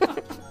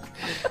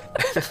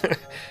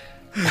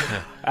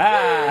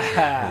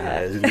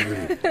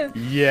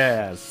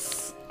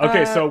 Yes.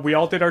 Okay, so we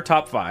all did our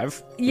top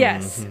 5.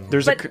 Yes.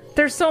 There's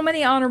there's so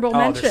many honorable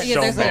mentions.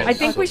 there's so many. I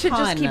think we should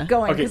just ton. keep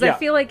going Okay, because yeah. I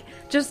feel like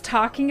just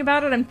talking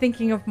about it, I'm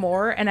thinking of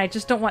more, and I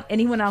just don't want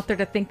anyone out there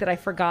to think that I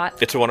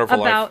forgot It's a Wonderful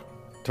Life. about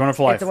It's a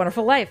Wonderful Life. It's a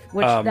Wonderful Life,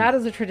 which that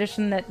is a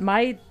tradition that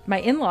my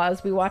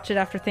in-laws, we watch it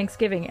after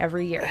Thanksgiving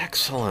every year.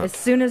 Excellent. As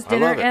soon as I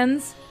dinner love it.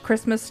 ends,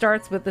 Christmas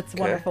starts with It's a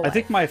Wonderful I Life.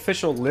 think my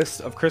official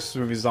list of Christmas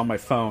movies is on my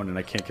phone, and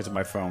I can't get to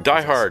my phone. Die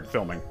 'cause it's Hard.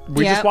 filming.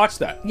 We Yep. just watched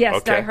that. Yes,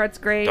 Okay. Die Hard's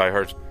great. Die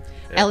Hard's.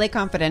 LA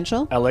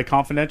Confidential. L.A.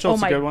 Confidential. Oh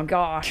It's a my good one.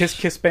 gosh. Kiss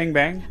Kiss Bang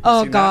Bang. You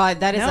Oh seen God,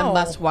 that is No. a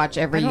must-watch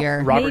every I don't-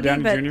 year. Robert Maybe,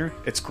 Downey but- Jr.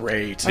 It's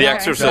great. The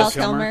Exorcist. Val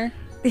Kilmer.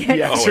 Kilmer.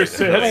 The Oh, wait,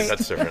 Exorcist.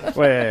 that's different.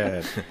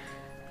 Wait.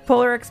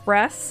 Polar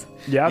Express.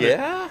 Yeah.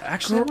 Yeah?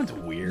 Actually, that one's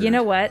weird. You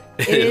know what?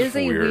 It is is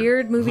a weird.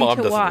 weird movie Mom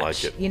to doesn't watch.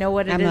 like it. You know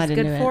what it I'm is not good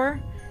into it. for?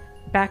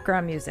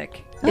 Background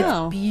music.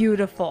 Oh. It's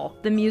beautiful.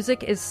 The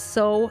music is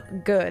so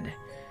good.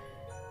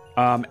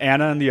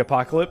 Anna and the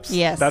Apocalypse.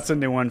 Yes. That's a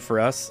new one for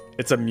us.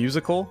 It's a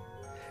musical.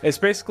 It's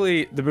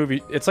basically the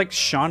movie. It's like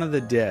Shaun of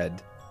the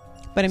Dead.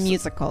 But a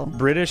musical.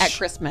 British. At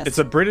Christmas. It's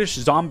a British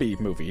zombie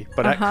movie,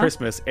 but at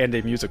Christmas and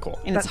a musical.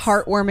 and it's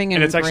That's- heartwarming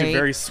And it's actually great.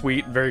 very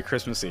sweet, very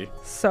Christmassy.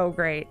 So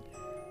great.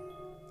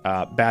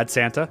 Bad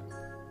Santa.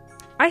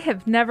 I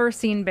have never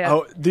seen Bad.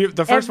 Oh, the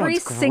first Every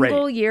one's great.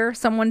 single year,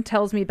 someone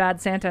tells me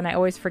Bad Santa, and I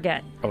always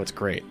forget. Oh, it's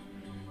great.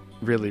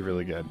 Really,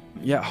 really good.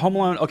 Yeah, Home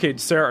Alone. Okay,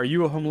 Sarah, are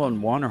you a Home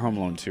Alone 1 or Home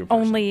Alone 2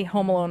 person? Only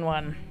Home Alone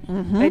 1.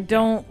 I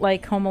don't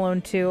like Home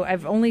Alone 2.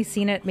 I've only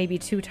seen it maybe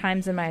 2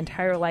 times in my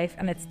entire life,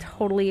 and it's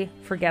totally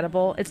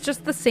forgettable. It's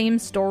just the same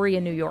story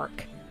in New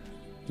York.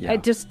 Yeah.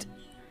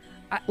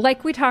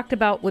 Like we talked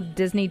about with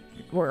Disney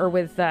or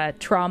with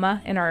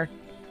Trauma in our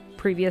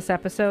previous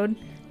episode,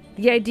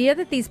 the idea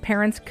that these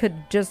parents could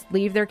just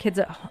leave their kid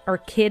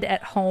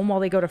at home while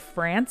they go to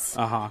France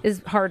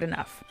is hard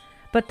enough.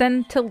 But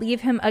then to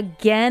leave him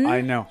again,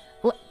 I know.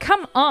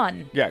 Come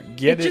on. Yeah,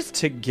 get it just-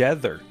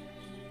 together.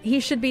 He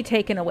should be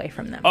taken away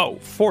from them. Oh,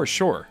 for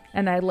sure.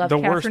 And I love The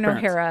worst Catherine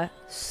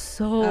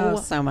parents. O'Hara Oh,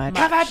 so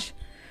much.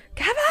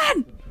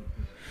 Kevin!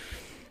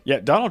 Yeah,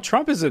 Donald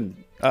Trump is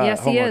in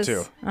Yes, Home he Alone is.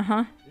 2.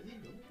 Uh-huh.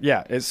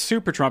 Yeah, it's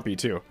super Trumpy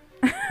too.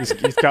 He's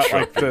got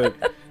like the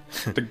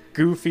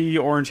goofy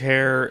orange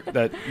hair,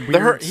 that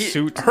weird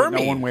suit that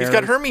Hermie. no one wears. He's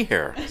got Hermie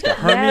hair.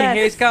 Yes.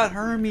 He's got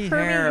Hermie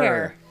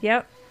hair.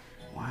 Yep.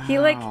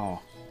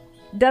 Wow.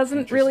 He,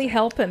 doesn't really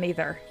help him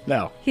either.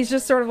 No. He's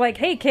just sort of like,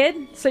 hey, kid,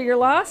 so you're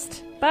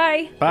lost?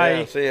 Bye. Bye.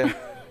 Yeah, see ya.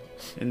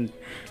 In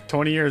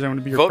 20 years, I'm going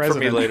to be your Vote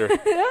president. for me later.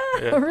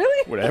 Oh,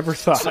 really? Whatever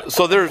thought.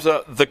 So there's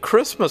the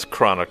Christmas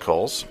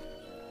Chronicles.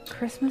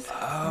 Christmas?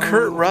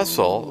 Kurt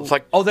Russell. It's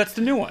like, Oh, that's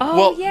the new one.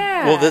 Oh,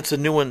 yeah. Well, that's a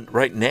new one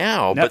right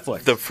now. Netflix.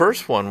 But the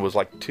first one was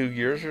like 2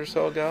 years or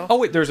so ago. Oh,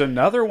 wait, there's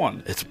another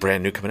one. It's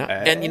brand new coming out.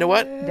 And you know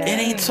what? It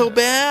ain't so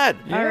bad.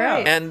 All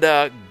right.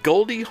 And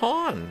Goldie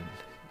Hawn.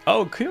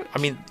 Oh, cute. I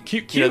mean,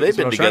 cute. you know, they've is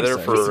been what I'm trying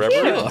together to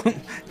say.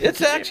 forever.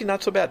 It's actually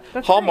not so bad.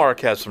 That's Hallmark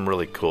has some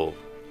really cool,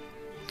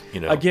 you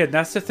know. Again,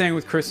 that's the thing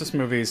with Christmas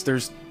movies.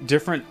 There's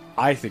different,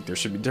 I think there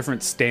should be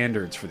different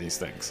standards for these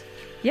things.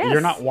 Yes.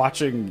 You're not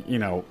watching,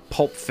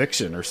 Pulp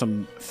Fiction or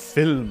some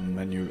film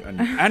and you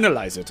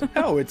analyze it.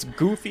 No, it's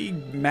goofy,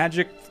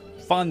 magic,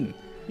 fun.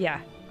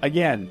 Yeah.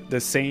 Again,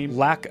 the same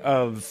lack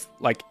of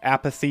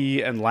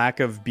apathy and lack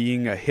of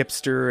being a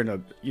hipster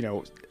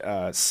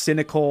and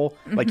cynical.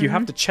 Like you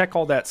have to check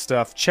all that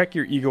stuff. Check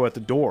your ego at the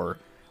door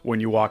when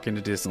you walk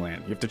into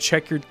Disneyland. You have to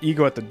check your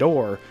ego at the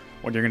door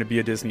when you're going to be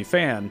a Disney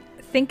fan.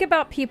 Think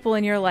about people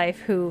in your life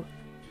who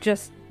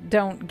just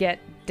don't get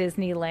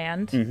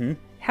Disneyland. Mm-hmm.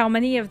 How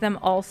many of them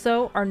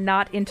also are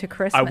not into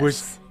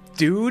Christmas?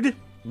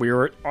 We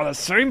were on the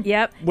same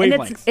Yep.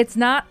 wavelength. And it's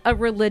not a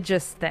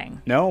religious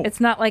thing. No.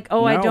 It's not like,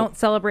 I No. don't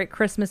celebrate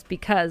Christmas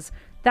because.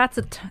 That's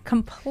a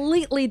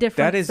completely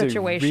different That is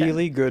situation. a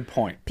really good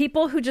point.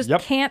 People who just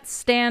Yep. can't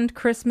stand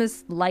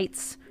Christmas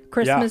lights,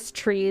 Christmas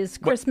trees,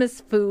 Christmas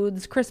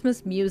foods,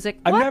 Christmas music.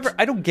 What?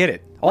 I don't get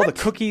it. All the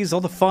cookies,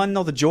 all the fun,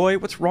 all the joy.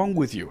 What's wrong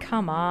with you?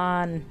 Come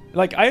on.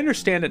 Like, I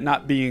understand it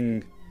not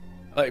being,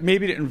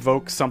 maybe to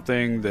invoke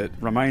something that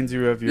reminds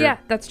you of your... Yeah,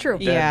 that's true.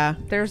 Yeah.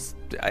 There's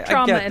I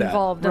trauma get that.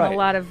 involved in Right. a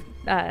lot of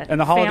And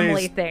the holidays,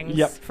 family things,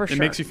 yep, for sure. It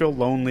makes you feel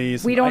lonely.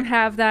 We don't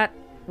have that.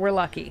 We're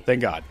lucky.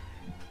 Thank God.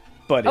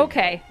 But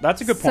Okay. that's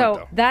a good point, so,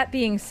 though. that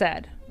being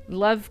said,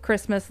 love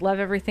Christmas, love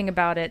everything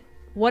about it.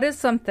 What is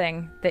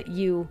something that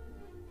you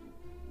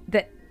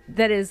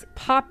that is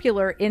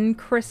popular in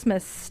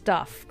Christmas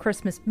stuff,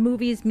 Christmas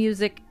movies,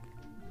 music,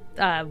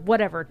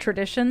 whatever,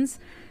 traditions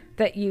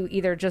that you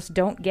either just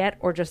don't get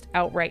or just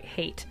outright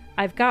hate?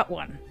 I've got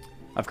one.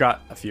 I've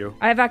got a few.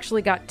 I've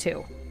actually got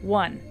two.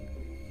 One,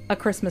 A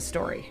Christmas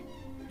Story.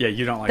 Yeah,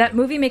 you don't like That it.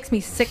 movie makes me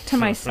sick to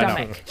my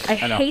stomach.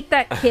 I know. hate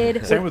that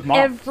kid Same with with Mom.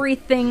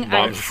 everything Mom's the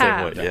I same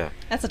have. way, yeah.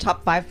 That's a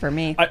top 5 for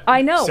me.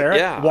 I know. Sarah,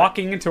 Yeah.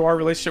 walking into our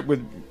relationship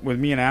with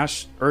me and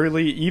Ash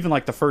early, even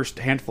like the first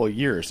handful of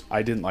years,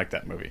 I didn't like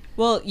that movie.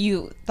 Well,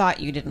 you thought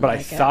you didn't But like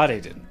I it. thought I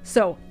didn't.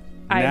 So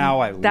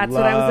that's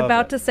what I was love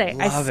about it. to say.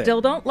 I Love it.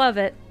 still don't love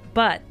it,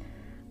 but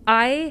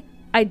I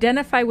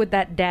identify with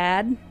that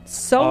dad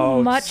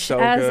so much so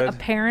as good. a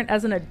parent,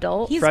 as an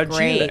adult. He's Fred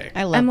great. Gile.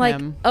 I love I'm like,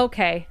 him.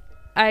 okay,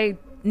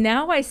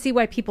 now I see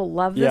why people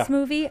love this Yeah.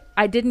 movie.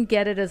 I didn't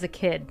get it as a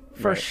kid,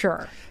 for Right.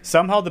 sure.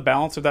 Somehow the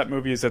balance of that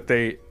movie is that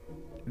they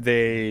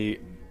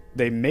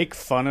make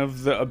fun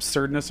of the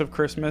absurdness of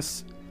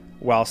Christmas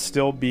while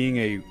still being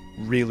a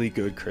really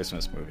good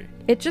Christmas movie.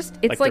 It's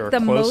Like, like they're a the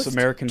close most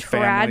American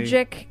family.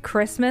 tragic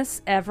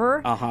Christmas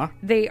ever. Uh-huh.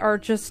 They are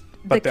just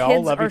But the they kids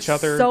all love are each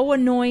other. so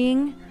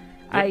annoying.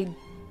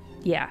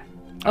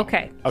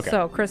 Okay. Okay.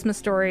 So Christmas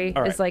Story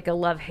All right. is like a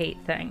love-hate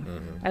thing.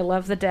 Mm-hmm. I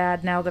love the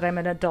dad now that I'm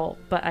an adult,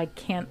 but I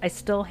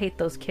still hate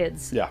those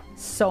kids Yeah.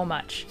 so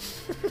much.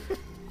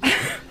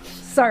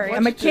 Sorry,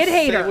 I'm a kid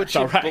hater. It's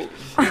all right.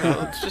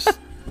 It's just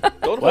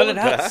don't Let hold it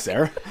out, back.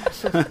 Sarah.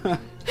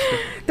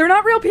 They're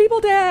not real people,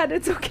 Dad.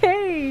 It's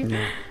okay.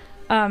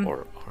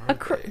 Or are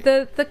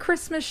they? The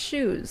Christmas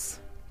shoes.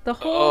 The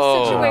whole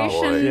Oh,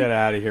 situation Get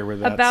out of here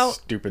with that about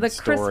stupid the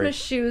story. Christmas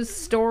shoes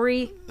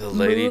story, The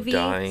lady movie,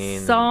 dying.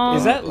 song.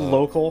 Is that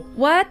local?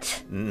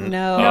 What?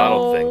 No. I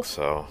don't think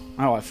so.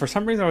 Oh, for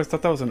some reason I always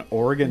thought that was an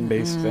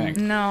Oregon-based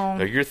thing. No.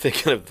 No, you're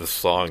thinking of the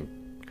song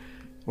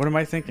What am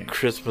I thinking?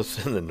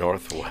 Christmas in the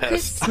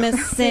Northwest.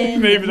 Christmas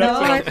in Maybe the that's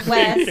what I'm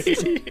Northwest.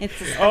 thinking.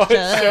 It's a Oh, it's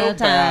so special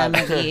bad.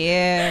 time of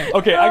year.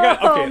 Okay, I got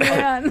Oh, okay.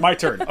 man. My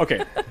turn.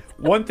 Okay,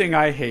 one thing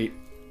I hate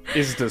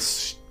is the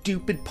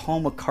stupid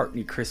Paul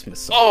McCartney Christmas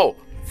song. Oh,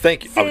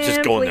 thank you. I was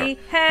just going there.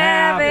 Simply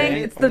having.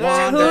 It's the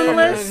wonderful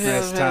tuneless.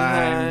 Christmas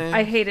time.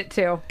 I hate it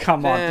too.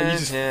 Come on, you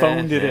just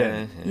phoned it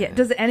in. Yeah.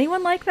 Does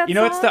anyone like that You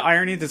know song? what's the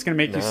irony that's going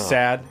to make you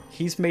sad?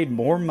 He's made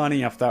more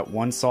money off that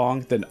one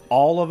song than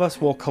all of us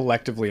will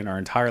collectively in our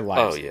entire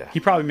lives. Oh, yeah. He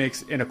probably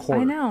makes in a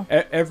quarter. I know.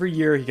 Every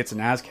year he gets an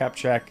ASCAP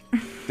check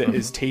that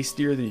is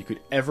tastier than you could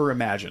ever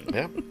imagine.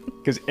 Yeah.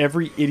 Because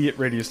every idiot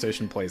radio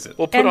station plays it.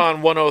 We'll put And-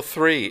 on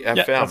 103 FM.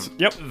 that's-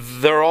 yep.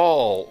 They're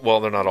all, well,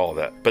 they're not all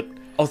that, but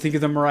Oh, think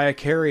of the Mariah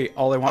Carey,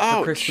 All I Want Ouch.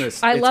 for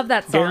Christmas. I It's love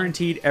that song.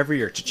 Guaranteed every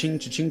year. Cha-ching,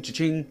 cha-ching,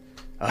 cha-ching.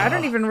 I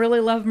don't even really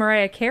love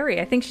Mariah Carey.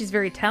 I think she's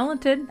very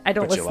talented. I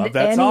don't But you listen love to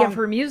that any song. of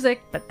her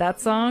music, but that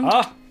song,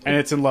 Ah, and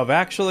it's in Love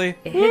Actually.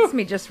 it hits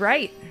me just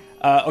right.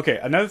 Okay,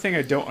 another thing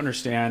I don't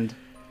understand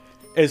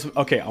is,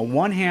 okay, on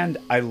one hand,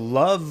 I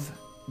love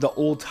the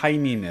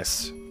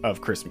old-timiness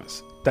of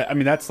Christmas.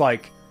 That's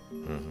like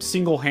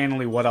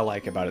single-handedly what I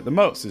like about it the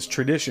most is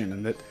tradition,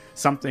 and that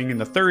something in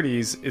the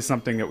 30s is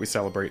something that we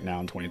celebrate now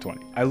in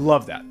 2020. I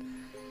love that.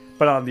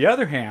 But on the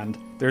other hand,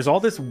 there's all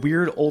this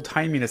weird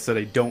old-timiness that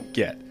I don't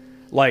get.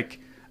 Like,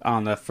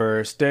 on the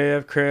first day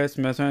of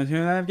Christmas, when you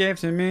have gave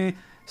to me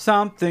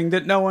something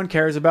that no one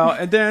cares about,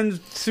 and then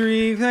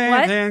three things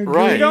What? and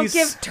Right. You don't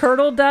goodies. give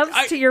turtle doves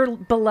I- to your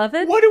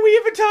beloved? What are we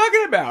even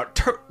talking about?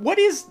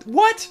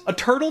 What? A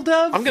turtle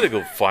dove? I'm going to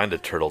go find a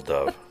turtle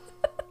dove.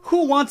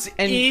 Who wants And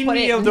any put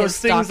it of in those his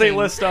things they stocking.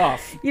 list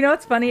off? You know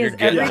what's funny is You're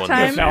getting every one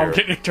time this Now I'm year.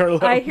 getting a turtle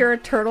dove. I hear a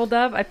turtle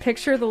dove, I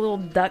picture the little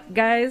duck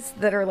guys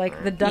that are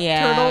like the duck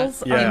Yeah.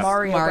 turtles Yes. on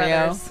Mario Mario.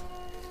 Brothers.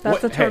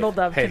 That's What- a turtle hey,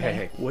 dove hey, to hey, me.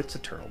 Hey, what's a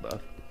turtle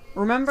dove?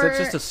 Remember, Is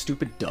that just a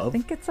stupid dove? I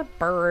think it's a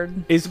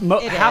bird. Is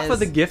It half is. of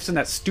the gifts in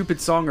that stupid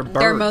song are birds?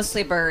 they're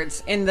mostly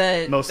birds. In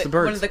the, Most of the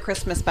birds. one of the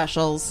Christmas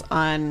specials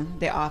on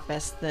The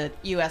Office, the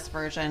U.S.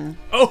 version.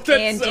 Oh, that's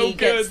Andy so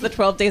gets good. the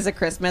 12 Days of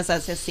Christmas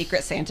as his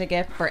secret Santa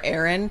gift for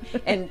Erin,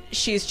 and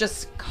she's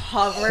just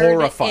covered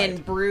Horrified. in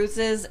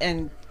bruises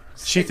and.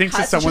 She thinks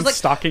that cuts, and she's someone's like,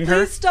 stalking her.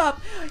 Please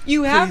stop!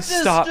 You have Please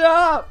to stop."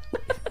 stop.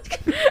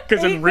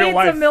 Because in real Needs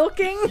life, a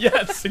milking.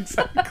 yes,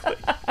 exactly.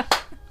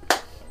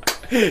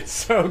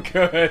 So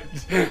good.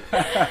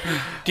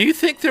 Do you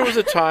think there was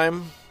a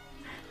time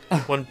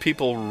when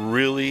people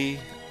really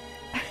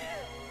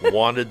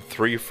wanted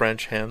 3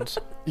 French hens?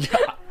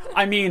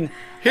 I mean,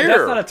 Here. that's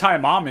not a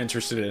time I'm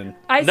interested in.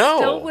 I No.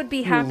 still would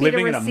be happy to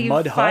living in a receive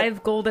mud hut?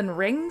 5 golden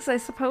rings, I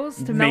suppose,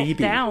 to melt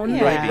Maybe. down.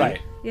 Yeah. Right,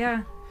 right.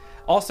 Yeah.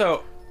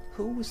 Also,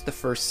 who was the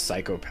first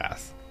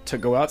psychopath to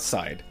go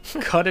outside,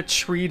 cut a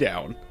tree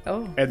down,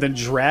 Oh. and then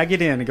drag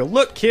it in and go,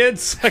 "Look,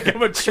 kids, I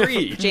have a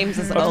tree." James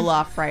is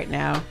Olaf right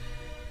now.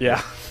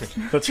 Yeah,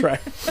 that's right.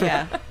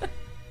 Yeah.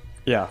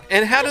 Yeah.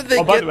 And how did they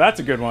Oh, by get? the way, that's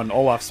a good one.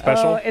 Olaf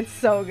special. Oh, it's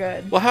so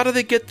good. Well, how do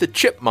they get the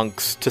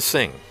chipmunks to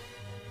sing?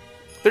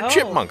 They're Oh.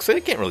 chipmunks. They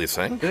can't really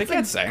sing. they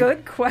can sing.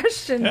 Good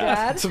question, Yeah,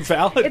 Dad. it's a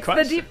valid It's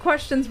question. the deep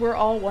questions we're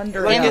all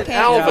wondering. Like Yeah. in MK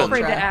Alvin. I'm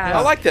afraid to ask.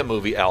 I like that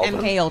movie, Alvin.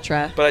 MK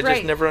Ultra. But I just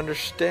Right. never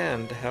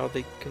understand how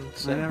they can I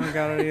sing. never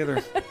got it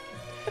either.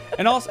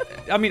 And also,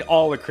 I mean,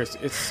 all the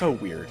Christmas. It's so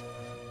weird.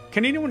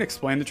 Can anyone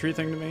explain the tree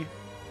thing to me?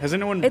 Has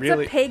anyone It's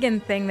really? a pagan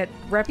thing that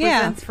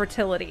represents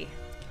fertility.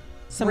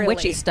 some Really.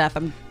 witchy stuff.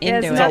 I'm It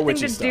has into nothing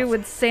witchy to stuff. do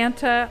with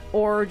Santa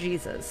or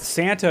Jesus.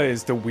 Santa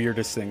is the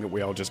weirdest thing that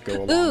we all just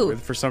go along Ooh.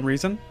 with for some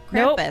reason.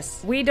 Krampus.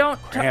 Nope, we don't.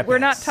 We're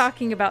not Krampus.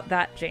 talking about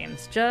that,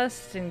 James.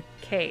 Just in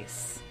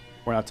case,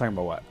 We're not talking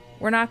about what?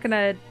 we're not going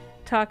to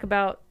talk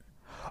about.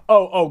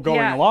 Going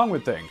Yeah. along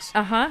with things.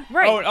 Right.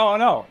 Oh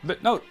no,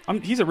 no.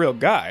 He's a real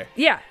guy.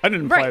 Yeah, I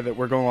didn't imply right. that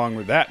we're going along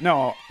with that.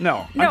 No.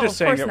 No, I'm just of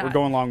saying course that we're not.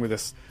 going along with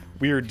this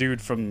weird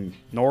dude from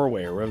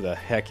Norway or wherever the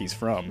heck he's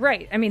from.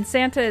 Right. I mean,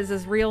 Santa is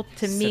as real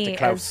to me Santa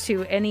Claus. as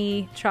to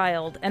any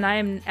child, and I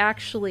am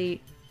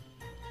actually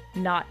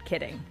not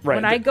kidding. Right.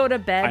 When I go to I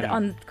bed know.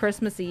 on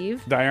Christmas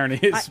Eve, The irony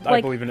is, I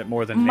like, believe in it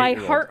more than my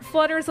 8-year-old. heart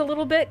flutters a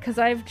little bit because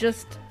I've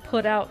just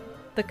put out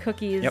the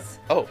cookies Yep.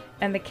 Oh,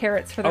 and the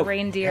carrots for the Oh,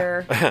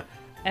 reindeer,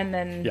 and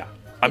then Yeah.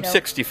 I'm know.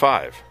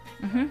 65.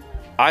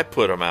 I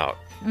put them out.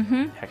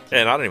 Heck.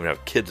 And I don't even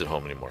have kids at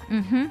home anymore.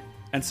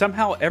 And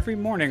somehow every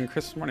morning,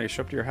 Christmas morning, I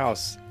show up to your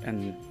house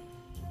and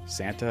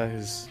Santa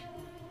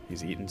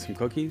he's eating some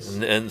cookies.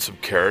 And some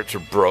carrots are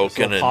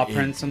broken. Little paw and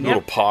prints in little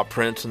Yep. paw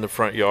prints in the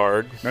front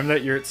yard. Remember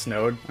that year it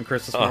snowed on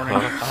Christmas morning?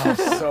 Oh,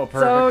 so perfect.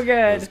 so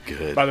good. It's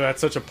good. By the way,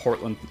 that's such a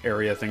Portland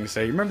area thing to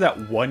say. You remember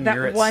that one That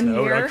year it one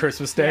snowed year on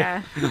Christmas Day?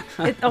 Yeah,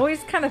 it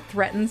always kind of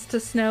threatens to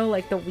snow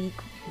like the week.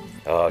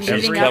 She's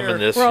leading coming up.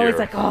 this We're always year.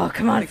 like, oh,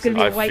 come on, it's gonna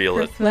be I a white feel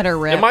it. Christmas. Let her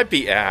rip. It might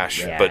be ash,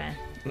 Yeah. but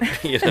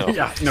you know.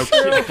 Yeah, no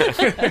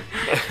kidding.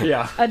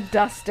 Yeah, A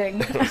dusting.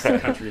 the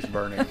country's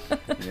burning.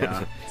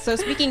 Yeah. So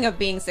speaking of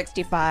being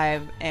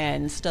 65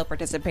 and still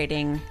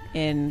participating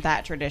in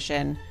that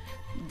tradition,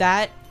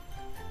 that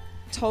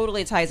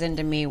totally ties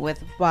into me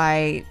with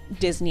why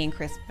Disney and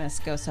Christmas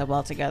go so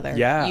well together.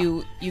 Yeah.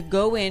 You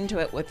go into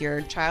it with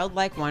your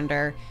childlike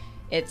wonder.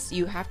 It's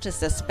you have to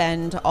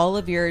suspend all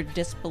of your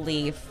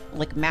disbelief,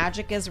 like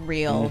magic is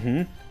real.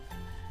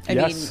 I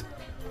Yes.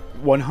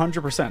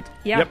 100%.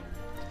 Yeah. Yep.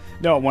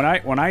 No, when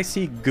I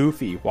see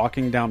Goofy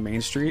walking down Main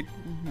Street,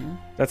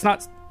 that's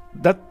not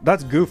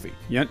that's Goofy.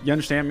 You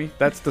understand me?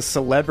 That's the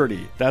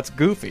celebrity. That's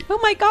Goofy. Oh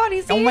my God,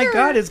 he's Oh here! my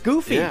God, it's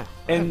Goofy. Yeah.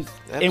 And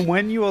That's- and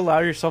when you allow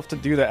yourself to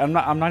do that,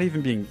 I'm not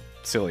even being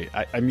silly.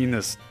 I mean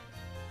this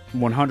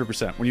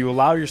 100%. When you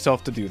allow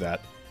yourself to do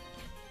that,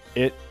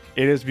 it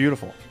is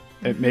beautiful.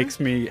 It makes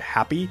me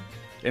happy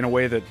in a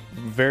way that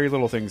very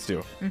little things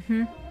do.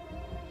 Mm-hmm.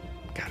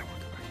 God, I want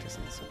to go back to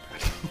Disney so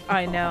bad.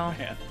 I know.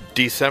 Man.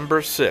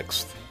 December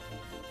 6th,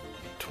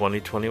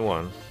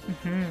 2021,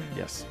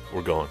 Yes.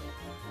 we're going.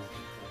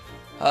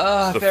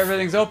 If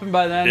everything's open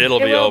by then. It'll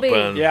It be will be.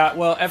 open. Yeah,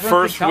 well,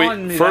 everyone's First been telling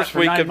week- me first that for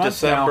week 9 of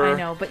months now. December. I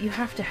know, but you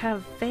have to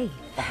have faith.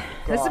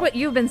 This is what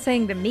you've been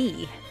saying to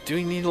me. Do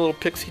we need a little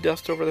pixie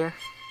dust over there?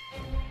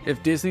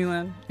 If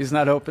Disneyland is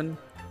not open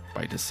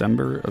by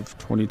December of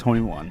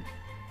 2021,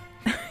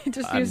 He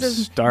just I'm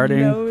uses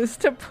starting nose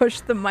to push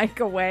the mic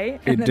away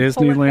and a then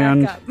pull it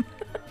Disneyland- back up.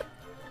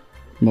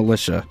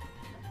 militia,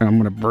 and I'm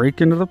going to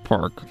break into the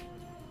park.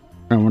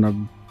 And I'm going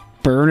to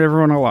burn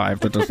everyone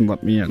alive that doesn't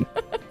let me in.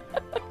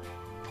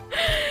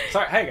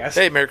 Sorry, hey guys.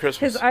 Hey, Merry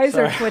Christmas. His eyes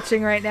Sorry. are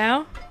twitching right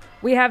now.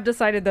 We have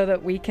decided though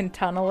that we can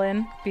tunnel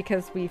in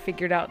because we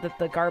figured out that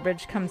the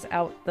garbage comes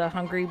out the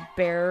Hungry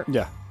Bear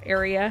Yeah.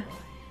 area.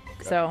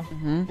 So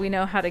we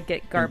know how to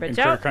get garbage in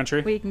Fair out.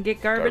 Country? We can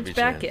get garbage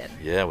back in.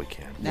 Yeah, we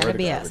can. That'd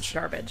be us. garbage.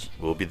 Garbage.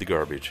 We'll be the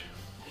garbage.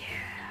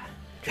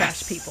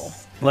 Trash people.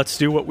 Let's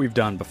do what we've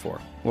done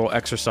before. A little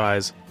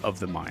exercise of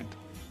the mind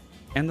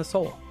and the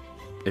soul,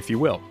 if you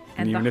will.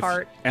 And the even if-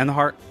 heart. And the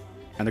heart.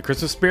 And the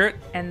Christmas spirit.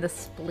 And the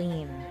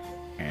spleen.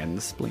 And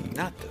the spleen.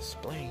 Not the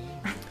spleen.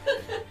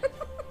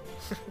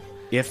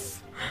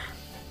 If...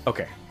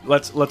 Okay,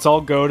 let's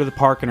all go to the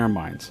park in our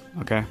minds,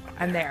 okay?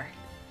 I'm there.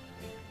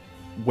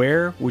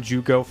 Where would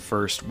you go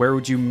first? Where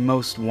would you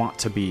most want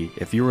to be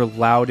if you were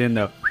allowed in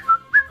the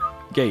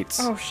gates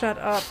Oh, shut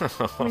up.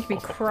 Make me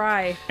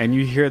cry. and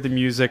you hear the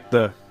music,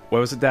 what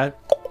was it, Dad?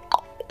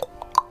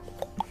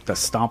 The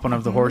stomping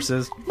of the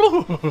horses?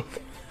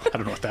 I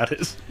don't know what that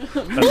is.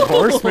 That's a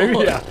horse, maybe?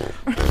 Yeah.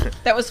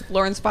 That was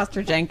Florence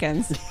Foster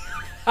Jenkins.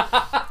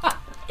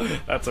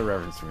 That's a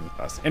reference from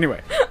us. Anyway,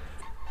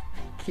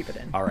 Keep it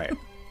in. all right.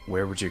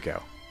 Where would you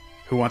go?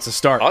 Who wants to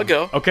start? I'll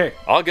go. Okay.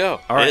 I'll go.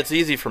 All right. It's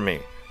easy for me.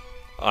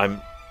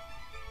 I'm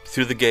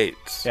through the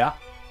gates. Yeah.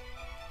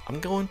 I'm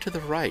going to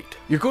the right.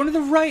 You're going to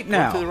the right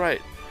now. Going to the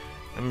right.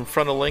 I'm in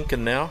front of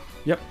Lincoln now,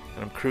 Yep.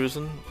 and I'm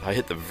cruising. I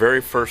hit the very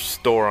first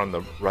store on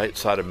the right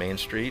side of Main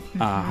Street,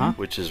 Uh-huh.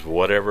 which is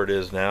whatever it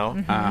is now,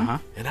 Uh-huh.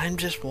 and I'm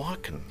just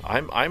walking.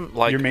 I'm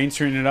like You're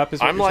mainstreaming it up, is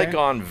what I'm you're like saying?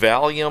 on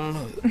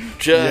Valium,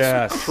 just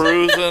Yes.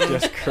 cruising.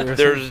 Just cruising.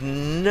 There's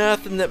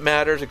nothing that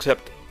matters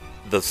except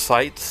the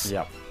sights,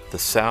 Yep. the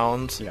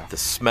sounds, Yeah. the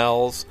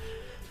smells.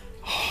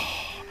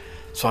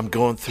 So I'm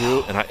going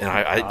through, and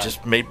I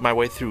just made my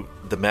way through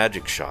the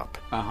magic shop.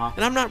 Uh-huh.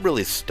 And I'm not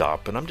really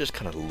stopping. I'm just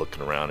kind of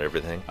looking around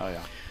everything. Oh,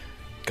 yeah.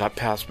 Got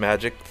past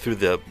magic through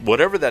the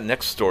whatever that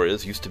next store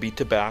is. Used to be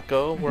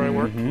tobacco where I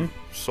worked.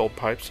 Sold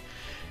pipes.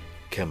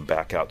 Came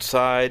back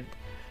outside.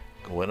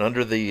 Went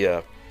under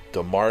the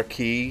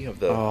marquee of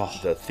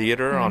the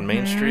theater on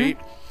Main Street.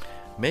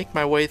 Make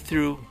my way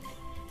through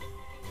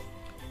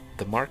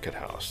the Market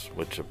House,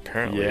 which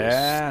apparently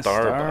Yeah, is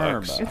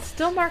Starbucks. It's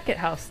still Market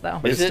House though.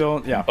 But Is it's it?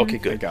 still, yeah. Okay,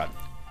 good. Thank God.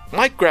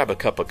 Might grab a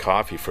cup of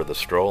coffee for the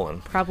strolling.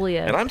 Probably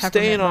a And I'm peppermint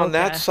staying on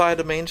that mocha. side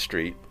of Main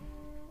Street,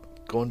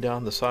 going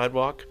down the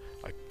sidewalk.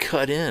 I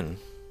cut in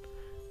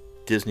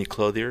Disney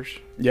Clothiers,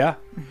 Yeah.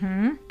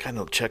 kind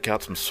of check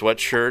out some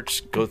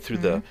sweatshirts, go through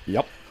the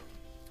Yep.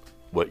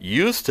 what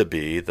used to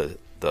be the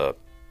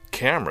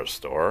camera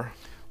store.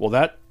 Well,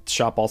 that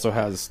shop also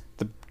has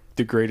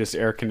the greatest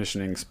air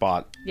conditioning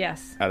spot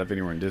Yes. out of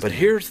anywhere in Disney. But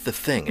here's the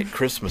thing: at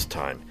Christmas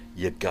time,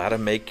 you gotta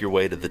make your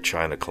way to the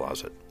china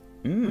closet.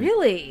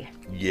 Really?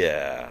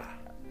 Yeah,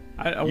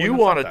 I you wouldn't have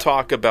want to thought that.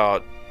 talk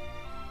about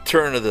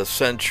turn of the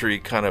century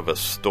kind of a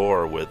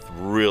store with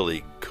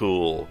really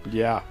cool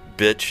Yeah.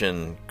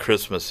 bitchin'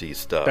 Christmassy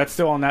stuff. That's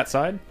still on that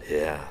side?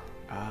 Yeah.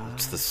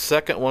 It's the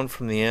second one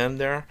from the end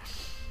there.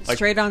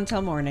 Straight on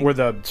till morning. Where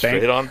the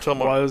Straight bank on till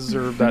was,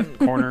 or that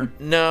corner?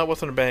 No, it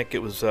wasn't a bank.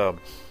 It was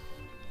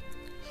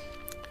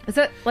Is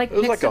it like It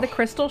was next like to a- the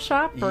Crystal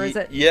Shop, or is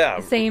it yeah,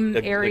 the same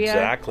area?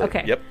 Exactly.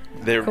 Okay. Yep.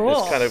 They're Cool.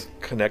 It's kind of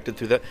connected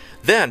through that.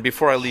 Then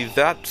before I leave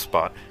that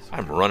spot,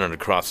 I'm running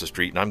across the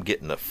street and I'm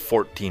getting a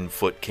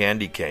 14-foot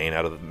candy cane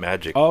out of the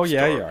Magic Oh, yeah,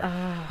 store. you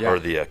are. Yeah. Or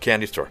the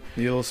candy store.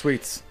 The little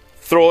sweets.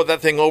 Throw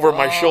that thing over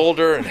my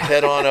shoulder and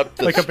head on up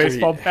the Like a street.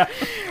 baseball bat.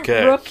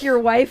 Okay. Rook your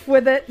wife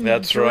with it and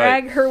That's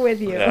drag right. her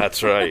with you.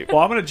 That's right. Well,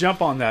 I'm going to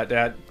jump on that,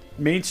 Dad.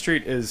 Main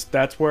Street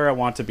that's where I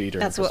want to be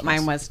during That's what Christmas.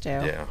 mine was too.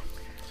 Yeah.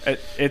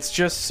 It's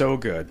just so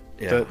good.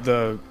 Yeah.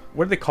 The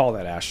what do they call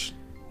that, Ash?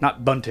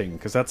 Not bunting,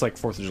 because that's like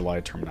 4th of July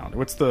terminology.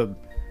 What's the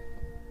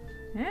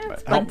Yeah,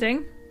 it's Help.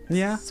 bunting.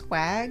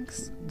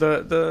 Swags.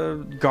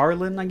 the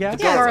garland, I guess?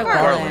 Yeah, Garland.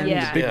 garland. The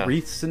Yeah. big Yeah.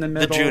 wreaths in the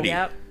middle. Judy.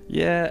 Yep.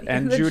 Yeah,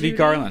 and The Judy Judy.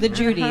 Garland. The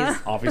Judies.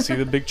 Obviously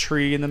the big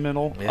tree in the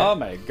middle. Yeah. Oh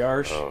my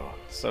gosh.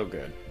 So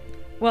good.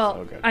 Well,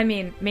 So good. I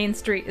mean, Main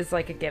Street is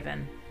like a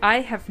given.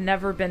 I have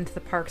never been to the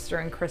parks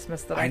during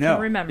Christmas that I know.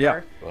 can remember.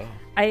 Yeah. Wow.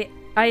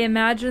 I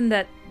imagine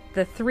that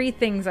the three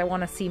things I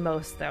want to see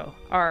most, though,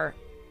 are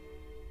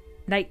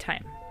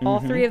nighttime. All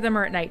Mm-hmm. three of them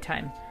are at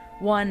nighttime.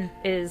 One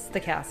is the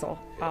castle,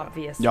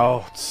 obviously.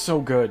 Oh, it's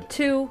so good.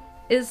 2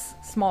 is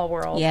Small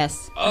World.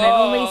 Yes. And I've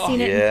only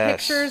seen it in yes.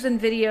 pictures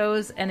and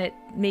videos, and it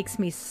makes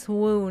me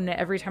swoon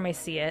every time I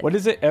see it. What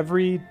is it?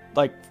 Every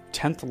like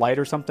 10th light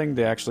or something,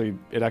 it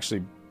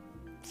actually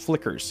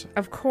flickers.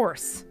 Of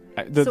course.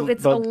 The, So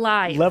it's the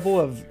alive. level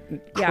of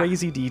Yeah.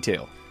 crazy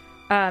detail.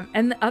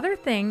 And the other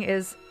thing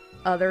is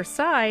Other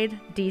Side,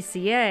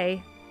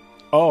 DCA,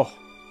 Oh,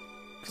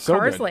 so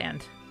Cars good.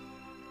 Land.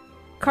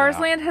 Cars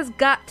Yeah. Land has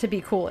got to be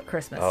cool at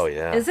Christmas. Oh,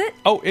 yeah. Is it?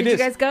 Oh, it Did is. you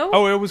guys go?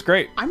 Oh, it was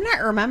great. I'm not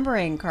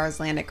remembering Cars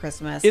Land at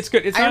Christmas. It's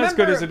good. It's I not as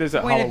good remember as it is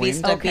at Buena Halloween.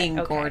 Vista Okay, being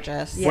okay.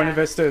 gorgeous. Yeah. Buena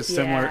Vista is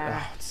similar.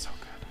 Yeah. Oh, it's so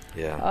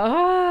good. Yeah.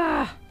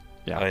 Ah,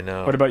 Yeah, I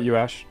know. What about you,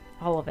 Ash?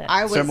 all of it.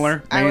 I was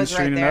Similar, I Main was Street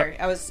right and there.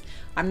 up?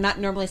 I'm not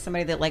normally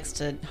somebody that likes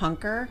to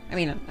hunker. I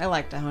mean, I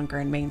like to hunker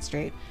in Main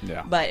Street.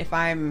 Yeah. But if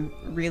I'm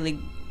really,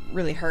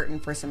 really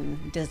hurting for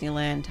some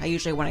Disneyland, I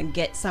usually want to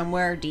get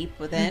somewhere deep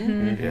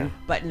within. Yeah.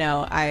 But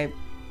no,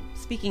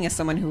 speaking as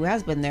someone who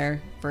has been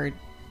there for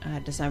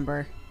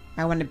December,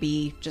 I want to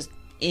be just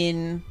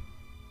in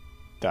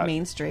That-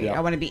 Main Street. yeah. I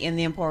want to be in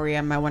the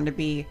Emporium. I want to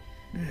be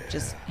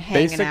just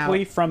hanging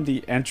Basically, out. from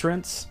the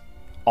entrance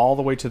all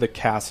the way to the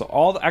castle,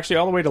 all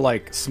the way to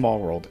like Small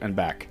World and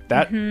back.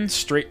 That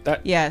straight,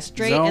 that Yeah,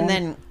 straight, zone and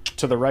then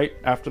to the right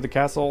after the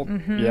castle.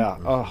 Yeah.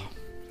 Oh,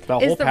 the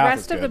whole Is the path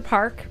rest is of the good.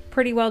 park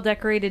pretty well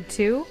decorated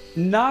too?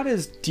 Not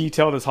as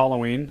detailed as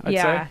Halloween, I'd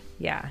yeah, say.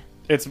 yeah.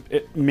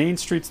 Main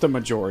Street's the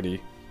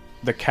majority.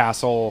 The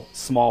castle,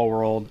 Small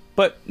World,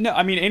 but no,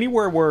 I mean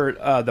anywhere where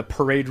the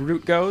parade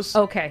route goes,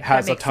 Okay,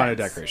 has that a makes ton of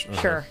sense. decoration.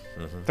 Sure.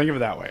 Think of it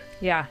that way.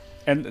 Yeah.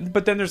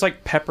 But then there's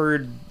like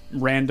peppered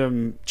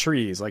random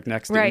trees, like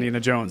next to Right. Indiana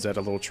Jones had a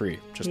little tree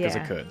just because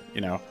Yeah. it could,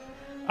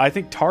 I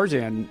think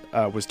Tarzan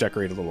was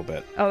decorated a little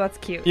bit. Oh, that's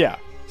cute. Yeah,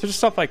 so just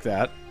stuff like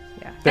that.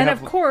 Yeah. They And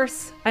have- of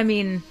course, I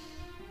mean,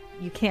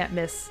 you can't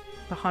miss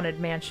the Haunted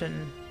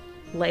Mansion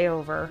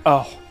layover.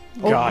 Oh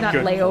Oh, God, not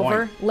good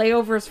layover. point.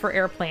 Layovers for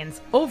airplanes.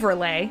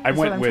 Overlay. I That's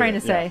went what I'm with trying it,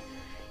 to say.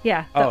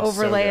 Yeah, the Oh, so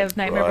overlay good. of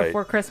Nightmare Right.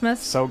 Before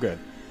Christmas. So good.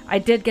 I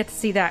did get to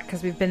see that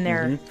because we've been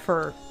there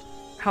for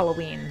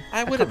Halloween.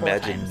 I a would couple of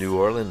imagine times. New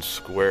Orleans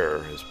Square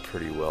is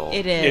pretty well.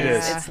 it is. It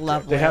is. It's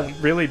lovely. They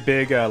have really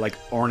big like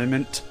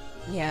ornament,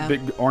 yeah, big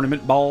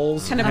ornament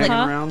balls kind of hanging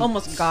like around.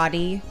 almost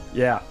gaudy.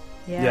 Yeah.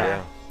 Yeah.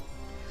 Yeah.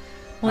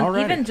 Well, and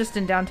Alrighty. even just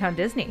in downtown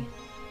Disney,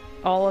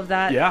 all of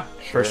that Yeah,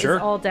 for is sure.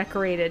 all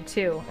decorated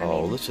too. I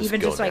Oh, mean, let's just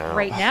even go just like now.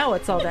 right now,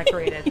 it's all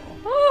decorated.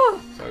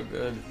 Oh, So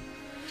good.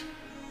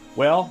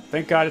 Well,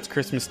 thank God it's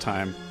Christmas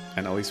time,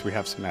 and at least we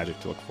have some magic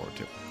to look forward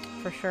to.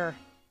 for sure.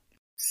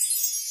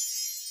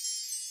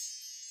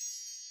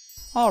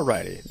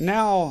 Alrighty,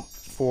 now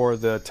for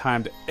the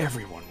time that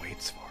everyone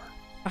waits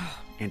for.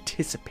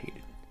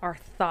 Anticipated. Our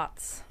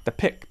thoughts. The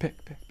pick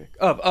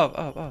of.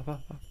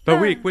 The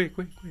week.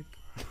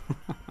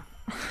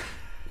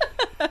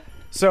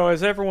 So,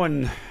 as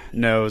everyone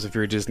knows, if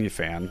you're a Disney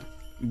fan,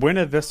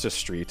 Buena Vista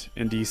Street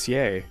in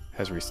DCA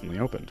has recently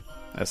opened,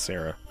 as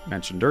Sarah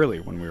mentioned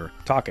earlier when we were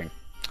talking.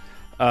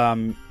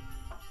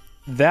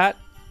 That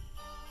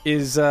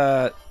is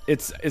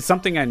it's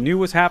something I knew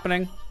was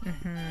happening,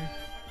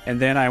 and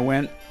then I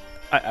went.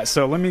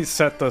 So let me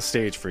set the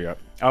stage for you.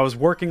 I was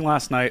working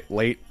last night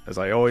late, as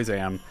I always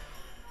am,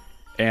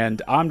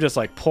 and I'm just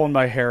like pulling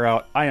my hair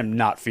out. I am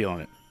not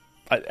feeling it.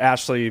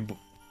 Ashley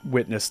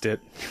witnessed it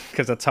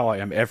because that's how I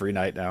am every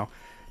night now.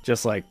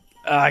 Just like,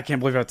 I can't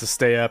believe I have to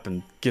stay up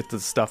and get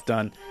this stuff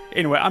done.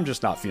 Anyway, I'm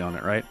just not feeling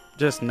it, right?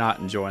 Just not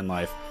enjoying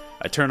life.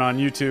 I turn on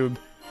YouTube,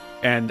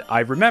 and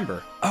I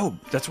remember, oh,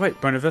 that's right,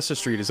 Buena Vista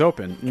Street is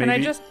open. Can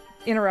I just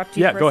interrupt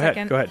you for go a ahead,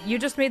 second? go ahead. You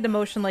just made the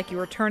motion like you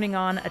were turning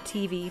on a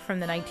TV from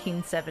the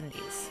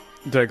 1970s.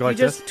 Did I go like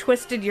you just this?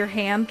 twisted your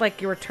hand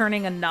like you were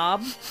turning a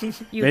knob.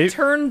 You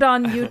turned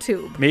on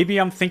YouTube. Maybe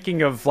I'm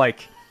thinking of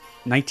like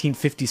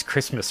 1950s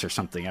Christmas or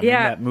something. I'm in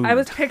that mood. I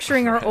was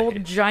picturing our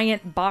old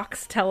giant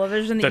box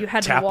television that you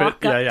had to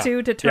walk up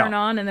to turn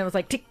on, and it was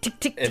like tick, tick,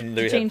 tick, And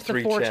to change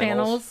the 4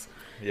 channels.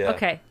 Yeah.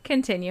 Okay,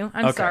 continue.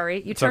 I'm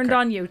sorry. You It's turned okay.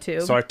 on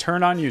YouTube. So I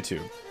turn on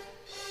YouTube,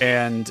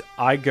 and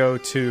I go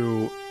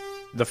to...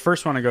 The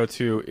first one I go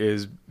to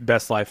is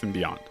Best Life and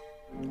Beyond.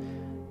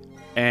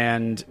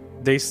 And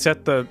they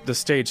set the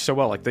stage so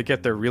well. Like, they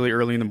get there really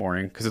early in the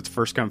morning because it's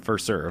first come,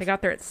 first serve. They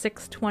got there at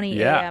 6:20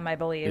 a.m., I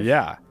believe.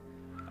 Yeah.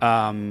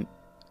 And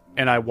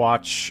I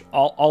watch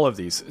all of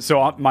these.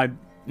 So my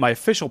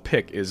official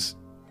pick is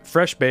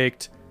Fresh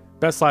Baked,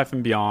 Best Life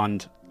and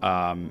Beyond,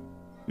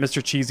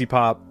 Mr. Cheesy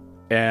Pop,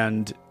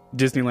 and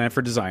Disneyland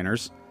for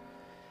Designers.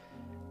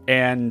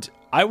 And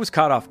I was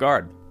caught off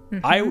guard.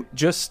 I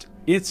just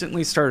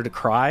instantly started to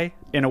cry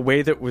in a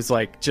way that was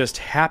like just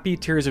happy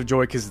tears of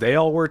joy because they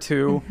all were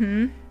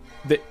too.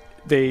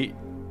 They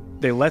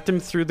let them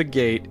through the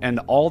gate, and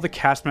all the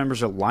cast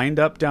members are lined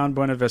up down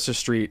Buena Vista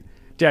Street.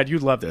 Dad,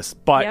 you'd love this,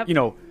 but you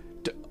know,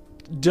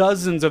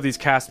 dozens of these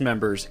cast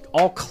members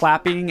all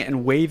clapping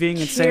and waving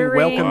and saying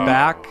welcome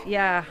back.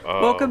 Yeah.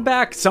 Welcome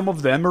back. Some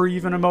of them are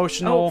even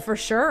emotional. Oh, for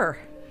sure.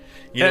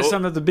 You know,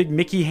 some of the big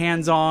Mickey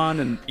hands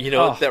on, and you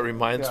know what that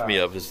reminds me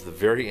of is the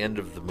very end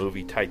of the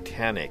movie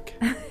Titanic.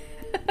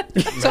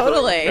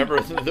 Totally.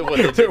 Remember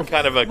when they did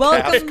kind of a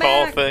cast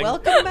call thing?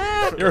 Welcome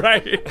back. You're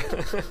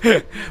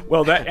right.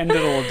 Well, that ended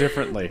a little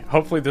differently.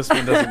 Hopefully, this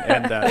one doesn't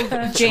end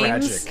that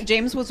tragic.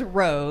 James was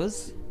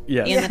Rose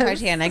Yes. in the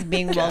Titanic,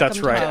 being welcomed That's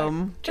right.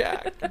 home.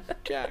 Jack.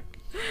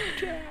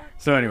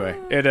 So anyway,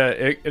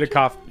 it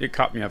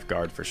caught me off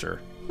guard for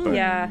sure. But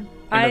Yeah.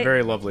 in a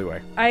very lovely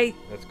way. I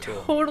That's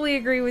cool. totally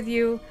agree with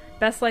you.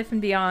 Best Life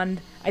and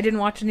Beyond. I didn't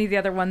watch any of the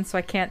other ones, so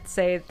I can't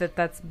say that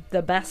that's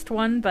the best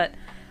one, but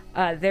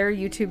their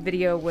YouTube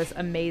video was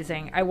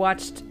amazing. I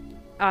was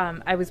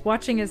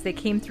watching as they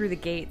came through the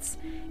gates,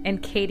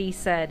 and Katie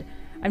said,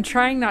 "I'm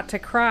trying not to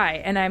cry,"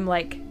 and I'm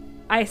like,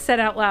 I said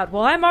out loud,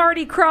 "Well, I'm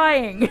already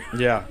crying."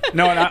 Yeah.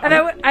 No, and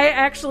I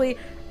actually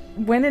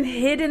went and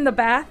hid in the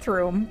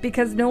bathroom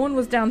because no one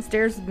was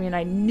downstairs with me, and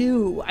I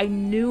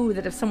knew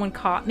that if someone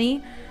caught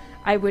me,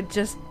 I would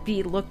just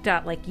be looked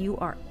at like, you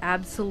are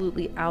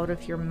absolutely out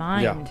of your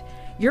mind. Yeah.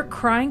 You're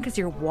crying because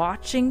you're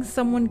watching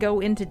someone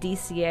go into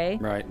DCA.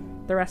 right.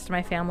 The rest of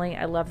my family,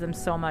 I love them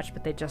so much,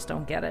 but they just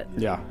don't get it.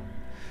 Yeah.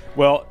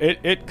 Well,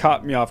 it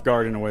caught me off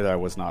guard in a way that I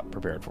was not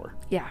prepared for.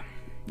 Yeah.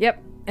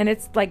 Yep. And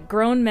it's like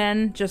grown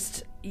men,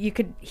 just, you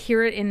could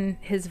hear it in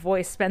his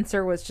voice.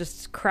 Spencer was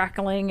just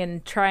crackling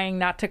and trying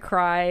not to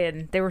cry,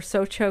 and they were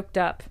so choked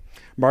up.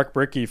 Mark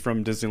Brickey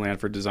from Disneyland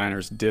for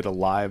Designers did a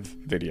live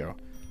video.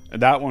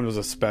 And that one was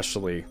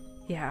especially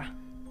Yeah.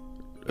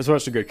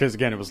 good because,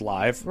 again, it was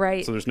live.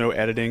 Right. So there's no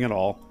editing at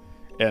all.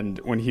 And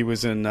when he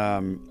was in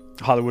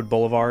Hollywood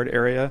Boulevard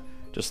area,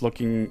 just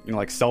looking,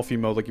 like selfie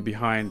mode, looking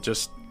behind,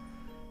 just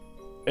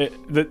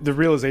the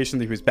realization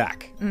that he was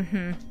back.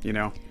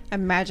 Mm-hmm.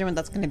 Imagine what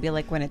that's going to be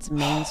like when it's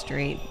Main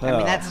Street. I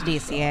mean, that's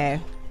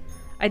DCA.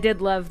 I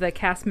did love the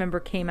cast member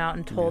came out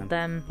and told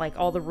them, like,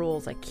 all the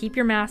rules, like, keep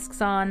your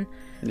masks on.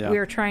 Yeah. We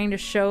are trying to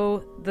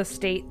show the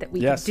state that we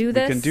Yes, can do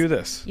this. we can do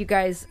this. You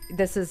guys,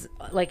 this is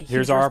like a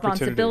Here's huge our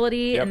responsibility.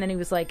 opportunity. Yep. And then he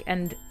was like,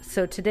 and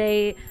so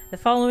today the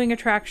following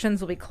attractions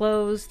will be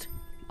closed,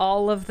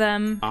 all of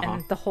them,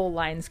 and the whole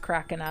line's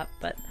cracking up.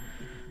 But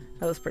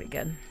that was pretty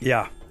good.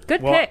 Yeah.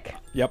 Good pick.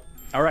 Yep.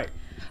 All right.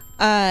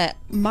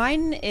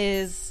 Mine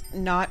is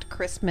not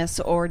Christmas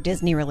or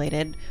Disney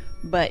related,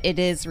 but it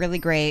is really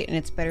great and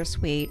it's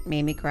bittersweet.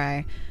 Made me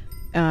cry.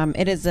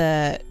 It is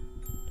a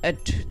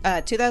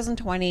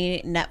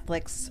 2020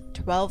 Netflix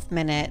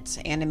 12-minute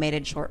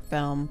animated short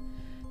film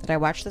that I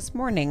watched this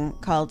morning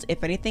called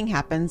 "If Anything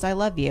Happens, I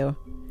Love You."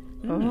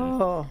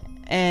 Oh.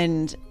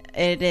 And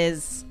it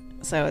is,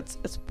 so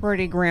it's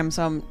pretty grim.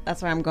 So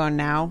that's why I'm going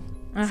now.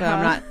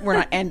 So we're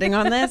not ending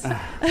on this.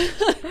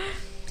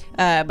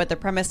 But the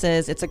premise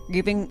is it's a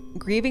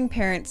grieving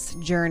parent's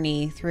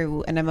journey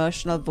through an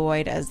emotional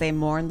void as they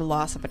mourn the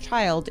loss of a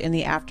child in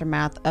the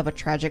aftermath of a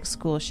tragic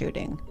school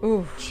shooting.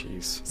 Ooh.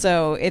 Jeez.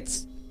 So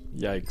it's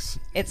Yikes.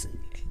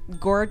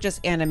 gorgeous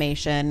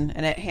animation,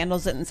 and it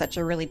handles it in such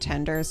a really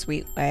tender,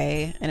 sweet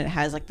way, and it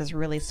has like this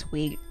really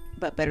sweet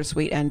but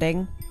bittersweet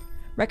ending.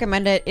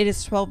 Recommend it. It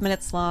is 12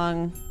 minutes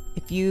long.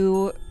 If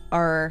you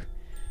are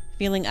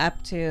feeling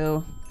up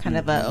to kind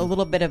of a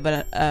little bit of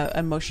an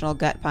emotional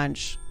gut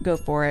punch, go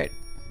for it.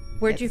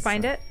 Where'd you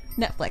find it?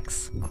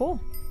 Netflix. Cool.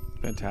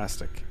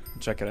 Fantastic.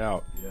 Check it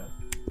out.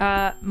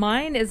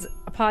 Mine is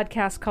a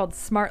podcast called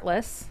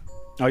Smartless.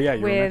 Oh, yeah,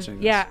 you were mentioning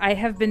this. Yeah, I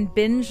have been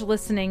binge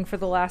listening for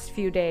the last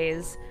few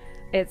days.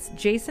 It's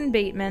Jason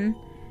Bateman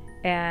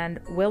and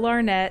Will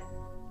Arnett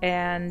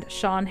and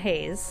Sean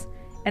Hayes.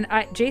 And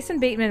Jason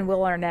Bateman and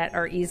Will Arnett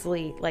are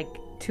easily like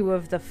two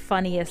of the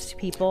funniest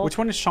people. Which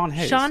one is Sean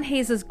Hayes? Sean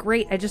Hayes is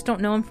great. I just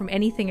don't know him from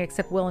anything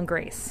except Will and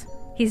Grace.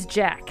 He's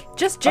Jack.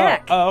 Just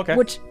Jack. Oh, okay.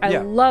 Which I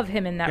Yeah. love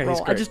him in that Yeah, he's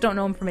role. I great. just don't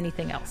know him from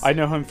anything else. I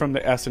know him from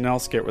the SNL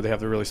skit where they have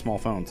the really small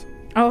phones.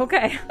 Oh,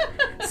 okay.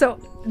 So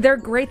they're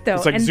great though.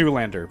 It's like and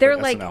Zoolander, They're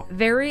but like SNL.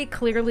 very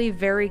clearly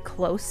very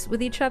close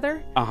with each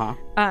other. Uh-huh.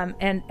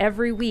 And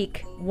every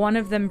week one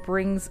of them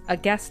brings a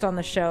guest on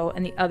the show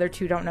and the other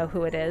two don't know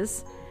who it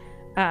is.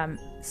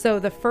 So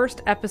the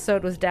first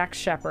episode was Dax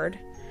Shepard.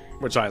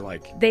 Which I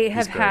like. They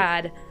He's have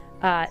great.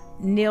 had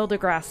Neil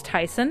deGrasse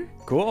Tyson,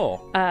 Cool.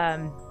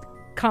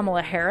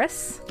 Kamala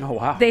Harris. Oh,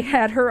 wow. They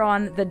had her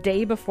on the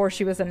day before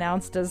she was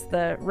announced as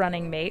the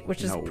running mate,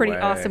 which is No pretty way.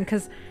 awesome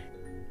because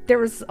there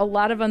was a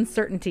lot of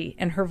uncertainty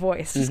in her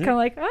voice. Just kind of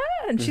like,